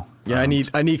 Yeah, I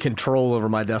need control over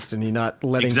my destiny, not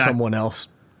letting someone else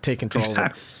take control of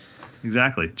it.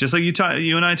 Exactly. Just like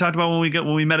you and I talked about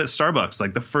when we met at Starbucks.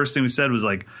 Like the first thing we said was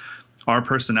like, our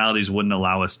personalities wouldn't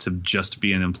allow us to just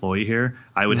be an employee here.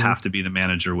 I would have to be the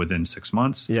manager within 6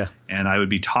 months. Yeah. And I would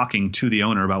be talking to the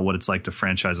owner about what it's like to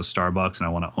franchise a Starbucks, and I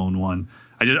want to own one.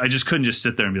 I just couldn't just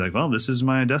sit there and be like, well, this is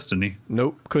my destiny.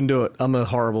 Nope, couldn't do it. I'm a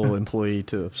horrible employee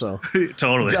too. So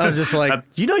Totally. I'm just like,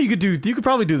 you could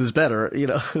probably do this better.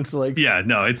 It's like, yeah,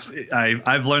 no,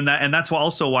 I've learned that. And that's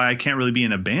also why I can't really be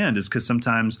in a band, is because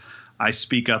sometimes I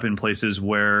speak up in places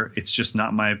where it's just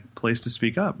not my place to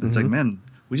speak up. It's like, man,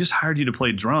 we just hired you to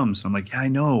play drums. And I'm like, yeah, I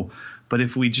know. But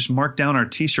if we just mark down our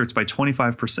T-shirts by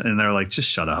 25%, and they're like, just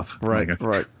shut up. Right, like,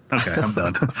 right. Okay, I'm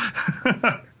done.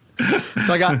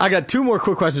 So I got two more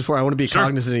quick questions for you. I want to be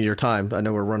cognizant of your time. I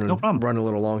know we're running a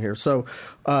little long here. So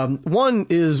one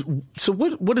is, so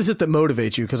what is it that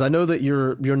motivates you? Because I know that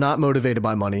you're not motivated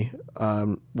by money,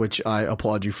 which I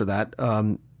applaud you for that.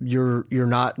 You're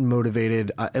not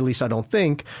motivated, at least I don't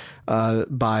think,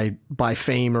 by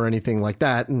fame or anything like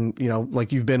that. And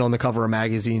like you've been on the cover of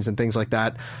magazines and things like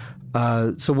that.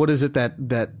 So what is it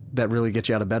that really gets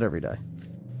you out of bed every day?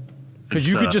 Because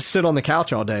you could just sit on the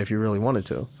couch all day if you really wanted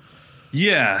to.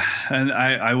 Yeah, and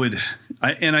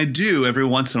I do every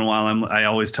once in a while. I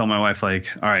always tell my wife, like,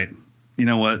 all right, you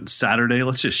know what, Saturday,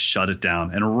 let's just shut it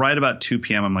down. And right about 2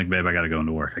 p.m., I'm like, babe, I got to go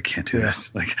into work. I can't do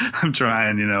this. Like, I'm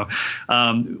trying,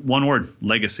 one word,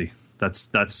 legacy. That's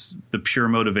the pure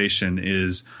motivation.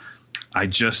 Is I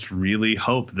just really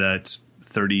hope that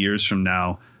 30 years from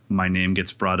now, my name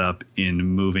gets brought up in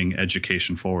moving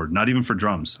education forward. Not even for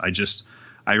drums.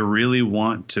 I really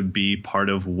want to be part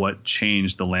of what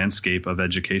changed the landscape of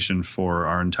education for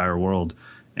our entire world.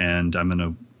 And I'm going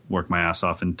to work my ass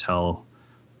off until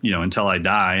I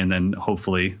die. And then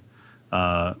hopefully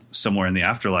somewhere in the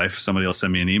afterlife, somebody will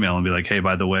send me an email and be like, hey,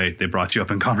 by the way, they brought you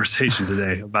up in conversation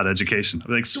today about education. I'll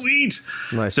be like, sweet.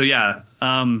 Nice. So yeah,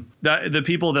 the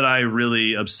people that I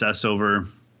really obsess over,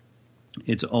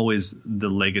 it's always the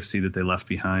legacy that they left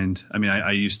behind. I mean,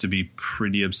 I used to be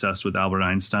pretty obsessed with Albert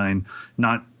Einstein,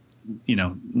 not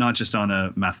just on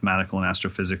a mathematical and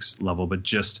astrophysics level, but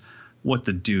just what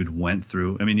the dude went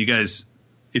through. I mean, you guys,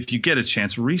 if you get a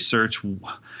chance, research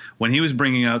when he was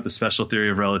bringing out the special theory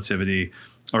of relativity,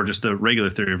 or just the regular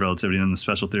theory of relativity and then the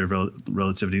special theory of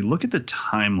relativity. Look at the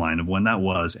timeline of when that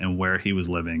was and where he was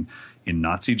living in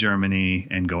Nazi Germany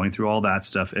and going through all that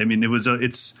stuff. I mean,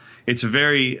 it's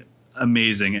very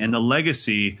amazing. And the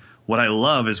legacy, what I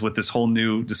love is with this whole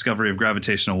new discovery of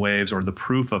gravitational waves, or the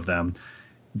proof of them,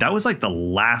 that was like the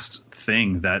last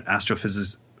thing that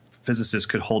astrophysicists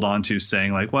could hold on to,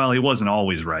 saying like, well, he wasn't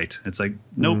always right. It's like,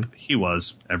 nope, he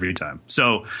was every time.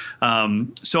 So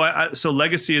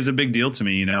legacy is a big deal to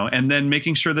me, and then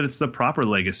making sure that it's the proper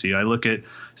legacy. I look at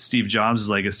Steve Jobs'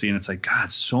 legacy and it's like, God,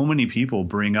 so many people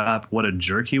bring up what a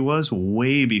jerk he was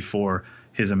way before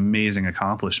his amazing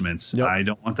accomplishments. Yep. I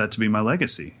don't want that to be my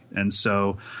legacy. And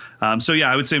so yeah,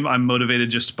 I would say I'm motivated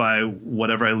just by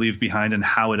whatever I leave behind and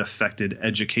how it affected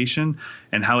education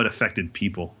and how it affected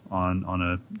people on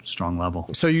a strong level.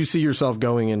 So you see yourself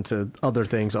going into other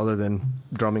things other than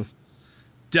drumming?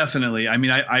 Definitely. I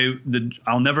mean,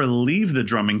 I'll never leave the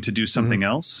drumming to do something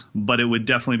else, but it would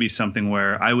definitely be something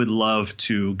where I would love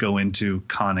to go into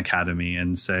Khan Academy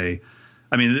and say,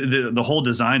 I mean, the whole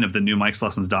design of the new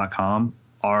Mike'sLessons.com,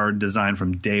 our design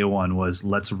from day one was,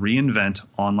 let's reinvent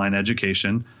online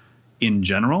education in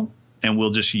general, and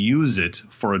we'll just use it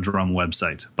for a drum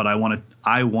website. But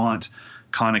I want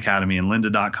Khan Academy and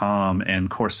lynda.com and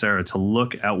Coursera to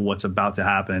look at what's about to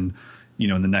happen,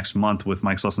 in the next month with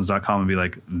Mike'sLessons.com and be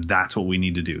like, that's what we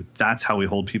need to do. That's how we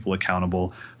hold people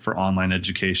accountable for online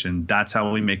education. That's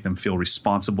how we make them feel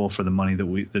responsible for the money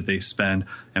that they spend.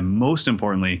 And most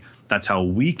importantly, that's how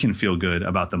we can feel good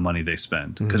about the money they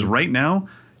spend. Because right now,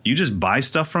 you just buy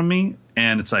stuff from me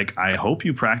and it's like, I hope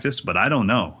you practiced, but I don't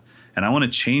know. And I want to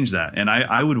change that. And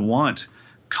I would want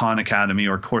Khan Academy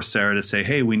or Coursera to say,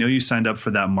 hey, we know you signed up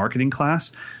for that marketing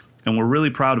class, and we're really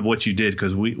proud of what you did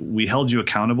because we held you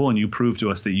accountable and you proved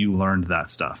to us that you learned that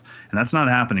stuff. And that's not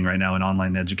happening right now in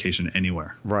online education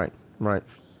anywhere. Right.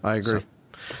 I agree.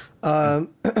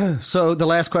 So the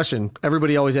last question,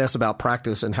 everybody always asks about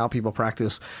practice and how people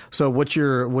practice. So what's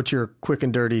your quick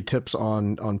and dirty tips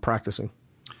on practicing?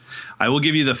 I will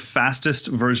give you the fastest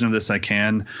version of this I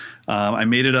can. I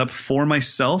made it up for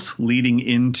myself leading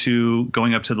into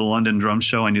going up to the London Drum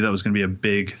Show. I knew that was going to be a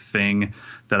big thing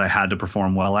that I had to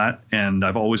perform well at. And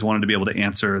I've always wanted to be able to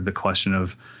answer the question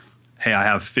of, hey, I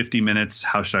have 50 minutes.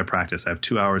 How should I practice? I have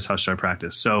 2 hours. How should I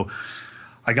practice? So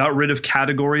I got rid of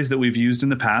categories that we've used in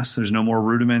the past. There's no more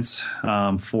rudiments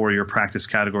for your practice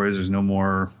categories. There's no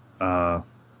more,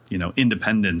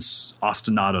 independence,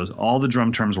 ostinatos. All the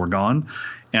drum terms were gone.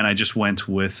 And I just went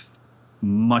with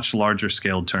much larger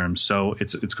scaled terms. So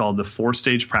it's called the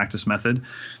 4-stage practice method.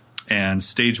 And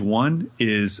stage 1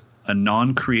 is a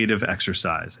non-creative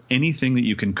exercise. Anything that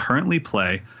you can currently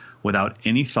play without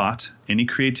any thought, any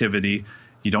creativity.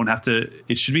 You don't have to,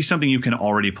 it should be something you can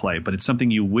already play, but it's something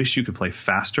you wish you could play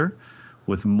faster,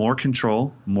 with more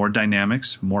control, more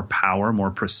dynamics, more power,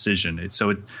 more precision. So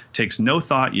it takes no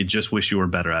thought. You just wish you were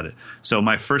better at it. So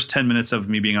my first 10 minutes of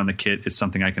me being on the kit is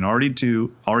something I can already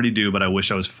do, but I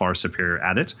wish I was far superior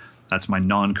at it. That's my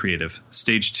non-creative.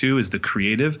 Stage 2 is the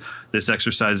creative. This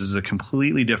exercise is a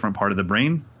completely different part of the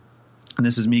brain. And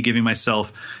this is me giving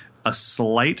myself a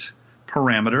slight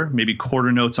parameter, maybe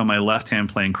quarter notes on my left hand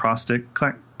playing cross stick,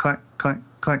 clack, clack, clack,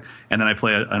 clack, and then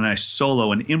I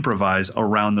solo and improvise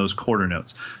around those quarter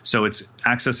notes. So it's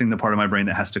accessing the part of my brain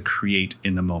that has to create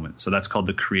in the moment. So that's called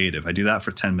the creative. I do that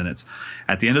for 10 minutes.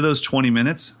 At the end of those 20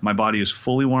 minutes, my body is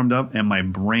fully warmed up and my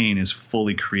brain is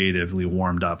fully creatively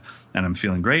warmed up, and I'm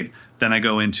feeling great. Then I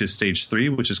go into stage 3,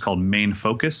 which is called main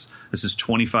focus. This is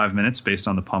 25 minutes based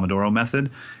on the Pomodoro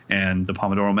method, and the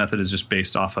Pomodoro method is just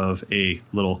based off of a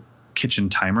little kitchen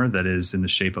timer that is in the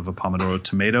shape of a Pomodoro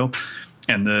tomato.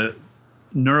 And the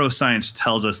neuroscience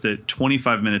tells us that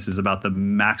 25 minutes is about the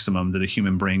maximum that a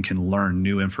human brain can learn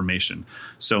new information.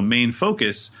 So main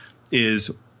focus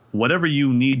is whatever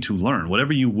you need to learn,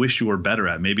 whatever you wish you were better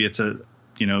at. Maybe it's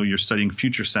you're studying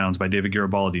Future Sounds by David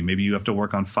Garibaldi. Maybe you have to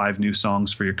work on 5 new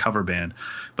songs for your cover band.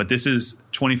 But this is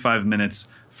 25 minutes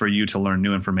for you to learn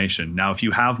new information. Now, if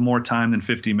you have more time than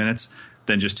 50 minutes,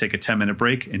 then just take a 10-minute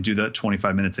break and do that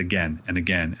 25 minutes again and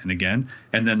again and again.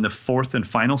 And then the 4th and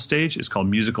final stage is called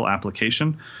musical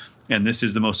application. And this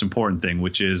is the most important thing,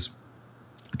 which is,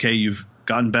 okay, you've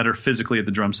gotten better physically at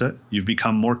the drum set. You've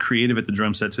become more creative at the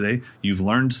drum set today. You've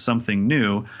learned something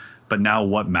new, but now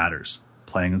what matters?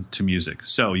 Playing to music.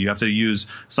 So you have to use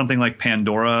something like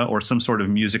Pandora or some sort of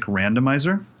music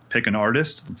randomizer. Pick an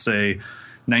artist, let's say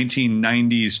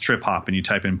 1990s trip hop, and you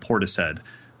type in Portishead.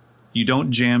 You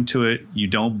don't jam to it. You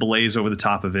don't blaze over the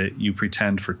top of it. You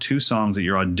pretend for 2 songs that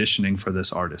you're auditioning for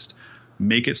this artist.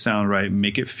 Make it sound right.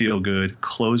 Make it feel good.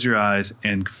 Close your eyes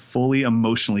and fully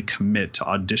emotionally commit to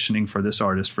auditioning for this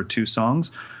artist for 2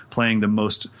 songs, playing the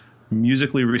most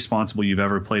musically responsible you've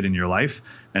ever played in your life.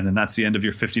 And then that's the end of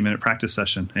your 50-minute practice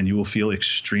session, and you will feel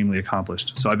extremely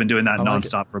accomplished. So I've been doing that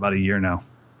nonstop for about a year now.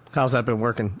 How's that been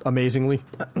working? Amazingly.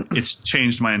 It's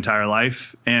changed my entire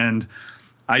life. And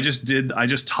I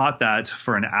just taught that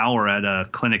for an hour at a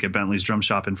clinic at Bentley's Drum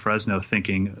Shop in Fresno,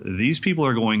 thinking these people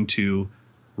are going to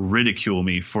ridicule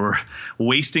me for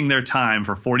wasting their time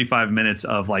for 45 minutes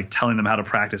of like telling them how to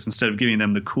practice instead of giving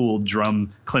them the cool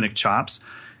drum clinic chops.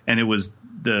 And it was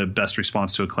the best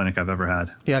response to a clinic I've ever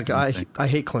had. Yeah, I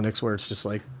hate clinics where it's just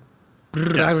like,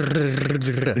 have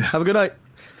a good night.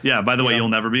 Yeah, by the way, you'll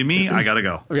never be me. I got to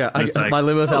go. Yeah, my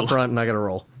limo's out front and I got to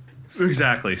roll.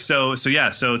 Exactly. So it's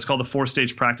called the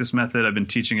 4-stage practice method. I've been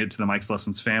teaching it to the Mike's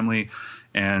Lessons family,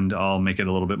 and I'll make it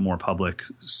a little bit more public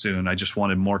soon. I just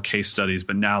wanted more case studies,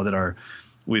 but now that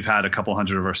we've had a couple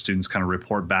hundred of our students kind of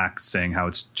report back saying how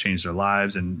it's changed their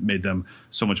lives and made them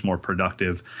so much more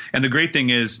productive. And the great thing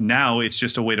is now it's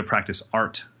just a way to practice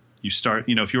art. You start,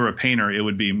 if you were a painter, it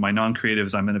would be my non-creative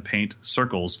is I'm going to paint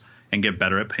circles and get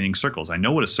better at painting circles. I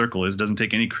know what a circle is. It doesn't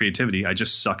take any creativity. I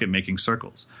just suck at making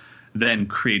circles. Then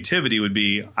creativity would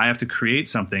be I have to create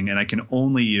something and I can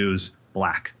only use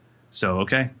black. So,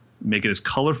 okay, make it as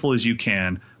colorful as you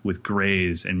can with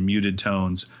grays and muted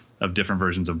tones of different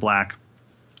versions of black.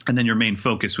 And then your main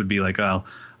focus would be like, oh,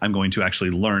 I'm going to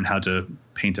actually learn how to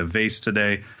paint a vase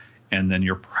today. And then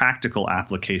your practical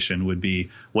application would be,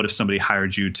 what if somebody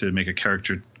hired you to make a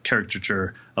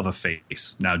caricature of a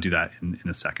face? Now do that in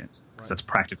a second. Right. So that's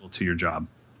practical to your job.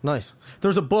 Nice.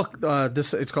 There's a book.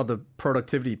 It's called the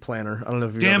Productivity Planner. I don't know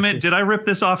if you. Damn it! Did I rip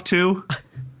this off too?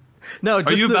 No.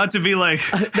 Are you about to be like?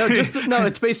 No. No.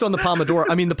 It's based on the Pomodoro.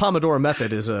 I mean, the Pomodoro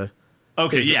method is a.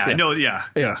 Okay. I know. Yeah.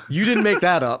 You didn't make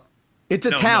that up. It's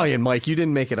Italian, no. Mike. You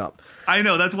didn't make it up. I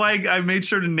know. That's why I made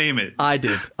sure to name it. I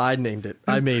did. I named it.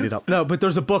 I made it up. No, but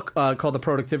there's a book called the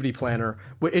Productivity Planner.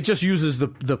 It just uses the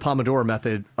Pomodoro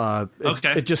method.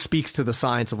 It just speaks to the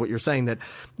science of what you're saying. That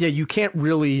you can't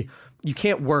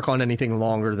work on anything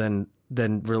longer than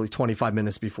really 25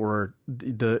 minutes before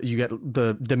you get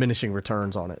the diminishing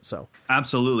returns on it. So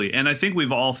absolutely, and I think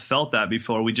we've all felt that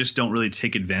before. We just don't really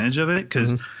take advantage of it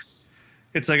because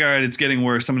it's like, all right, it's getting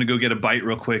worse. I'm going to go get a bite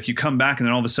real quick. You come back, and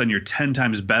then all of a sudden you're 10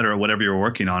 times better at whatever you're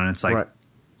working on, and it's like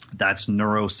that's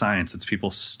neuroscience. It's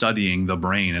people studying the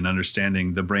brain and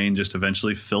understanding the brain just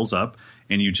eventually fills up.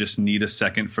 And you just need a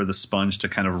second for the sponge to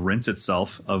kind of rinse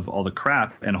itself of all the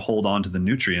crap and hold on to the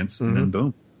nutrients, and then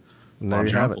boom. And there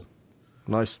you have it.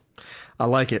 Nice. I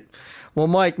like it. Well,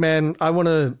 Mike, man, I want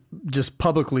to just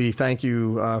publicly thank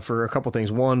you for a couple things.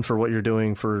 One, for what you're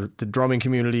doing for the drumming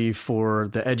community, for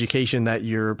the education that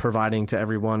you're providing to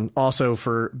everyone. Also,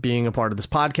 for being a part of this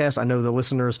podcast. I know the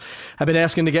listeners have been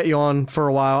asking to get you on for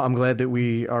a while. I'm glad that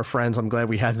we are friends. I'm glad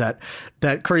we had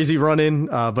that crazy run-in,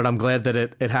 but I'm glad that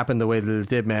it happened the way that it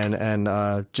did, man.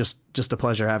 And just a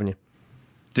pleasure having you.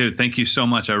 Dude, thank you so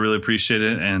much. I really appreciate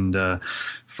it. And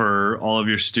for all of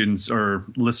your students or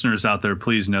listeners out there,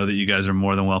 please know that you guys are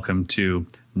more than welcome to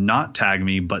not tag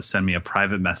me, but send me a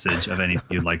private message of anything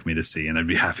you'd like me to see, and I'd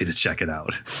be happy to check it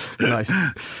out. Nice.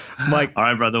 Mike. All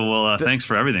right, brother. Well, thanks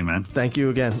for everything, man. Thank you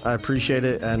again. I appreciate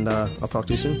it, and I'll talk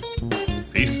to you soon.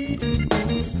 Peace.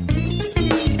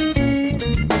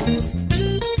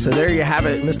 So there you have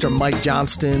it, Mr. Mike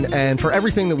Johnston. And for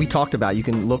everything that we talked about, you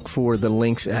can look for the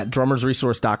links at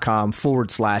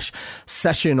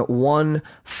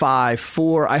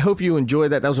drummersresource.com/session154. I hope you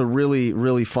enjoyed that. That was a really,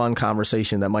 really fun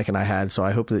conversation that Mike and I had. So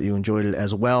I hope that you enjoyed it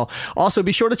as well. Also,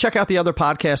 be sure to check out the other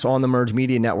podcasts on the Merge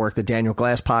Media Network, the Daniel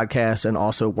Glass podcast and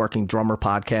also Working Drummer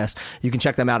podcast. You can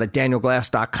check them out at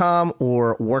danielglass.com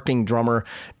or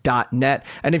workingdrummer.net.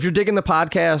 And if you're digging the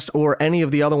podcast or any of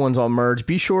the other ones on Merge,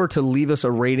 be sure to leave us a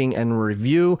rating and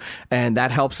review, and that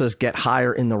helps us get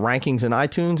higher in the rankings in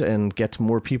iTunes and gets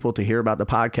more people to hear about the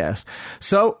podcast.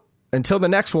 So until the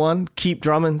next one, keep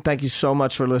drumming. Thank you so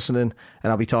much for listening,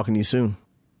 and I'll be talking to you soon.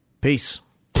 Peace.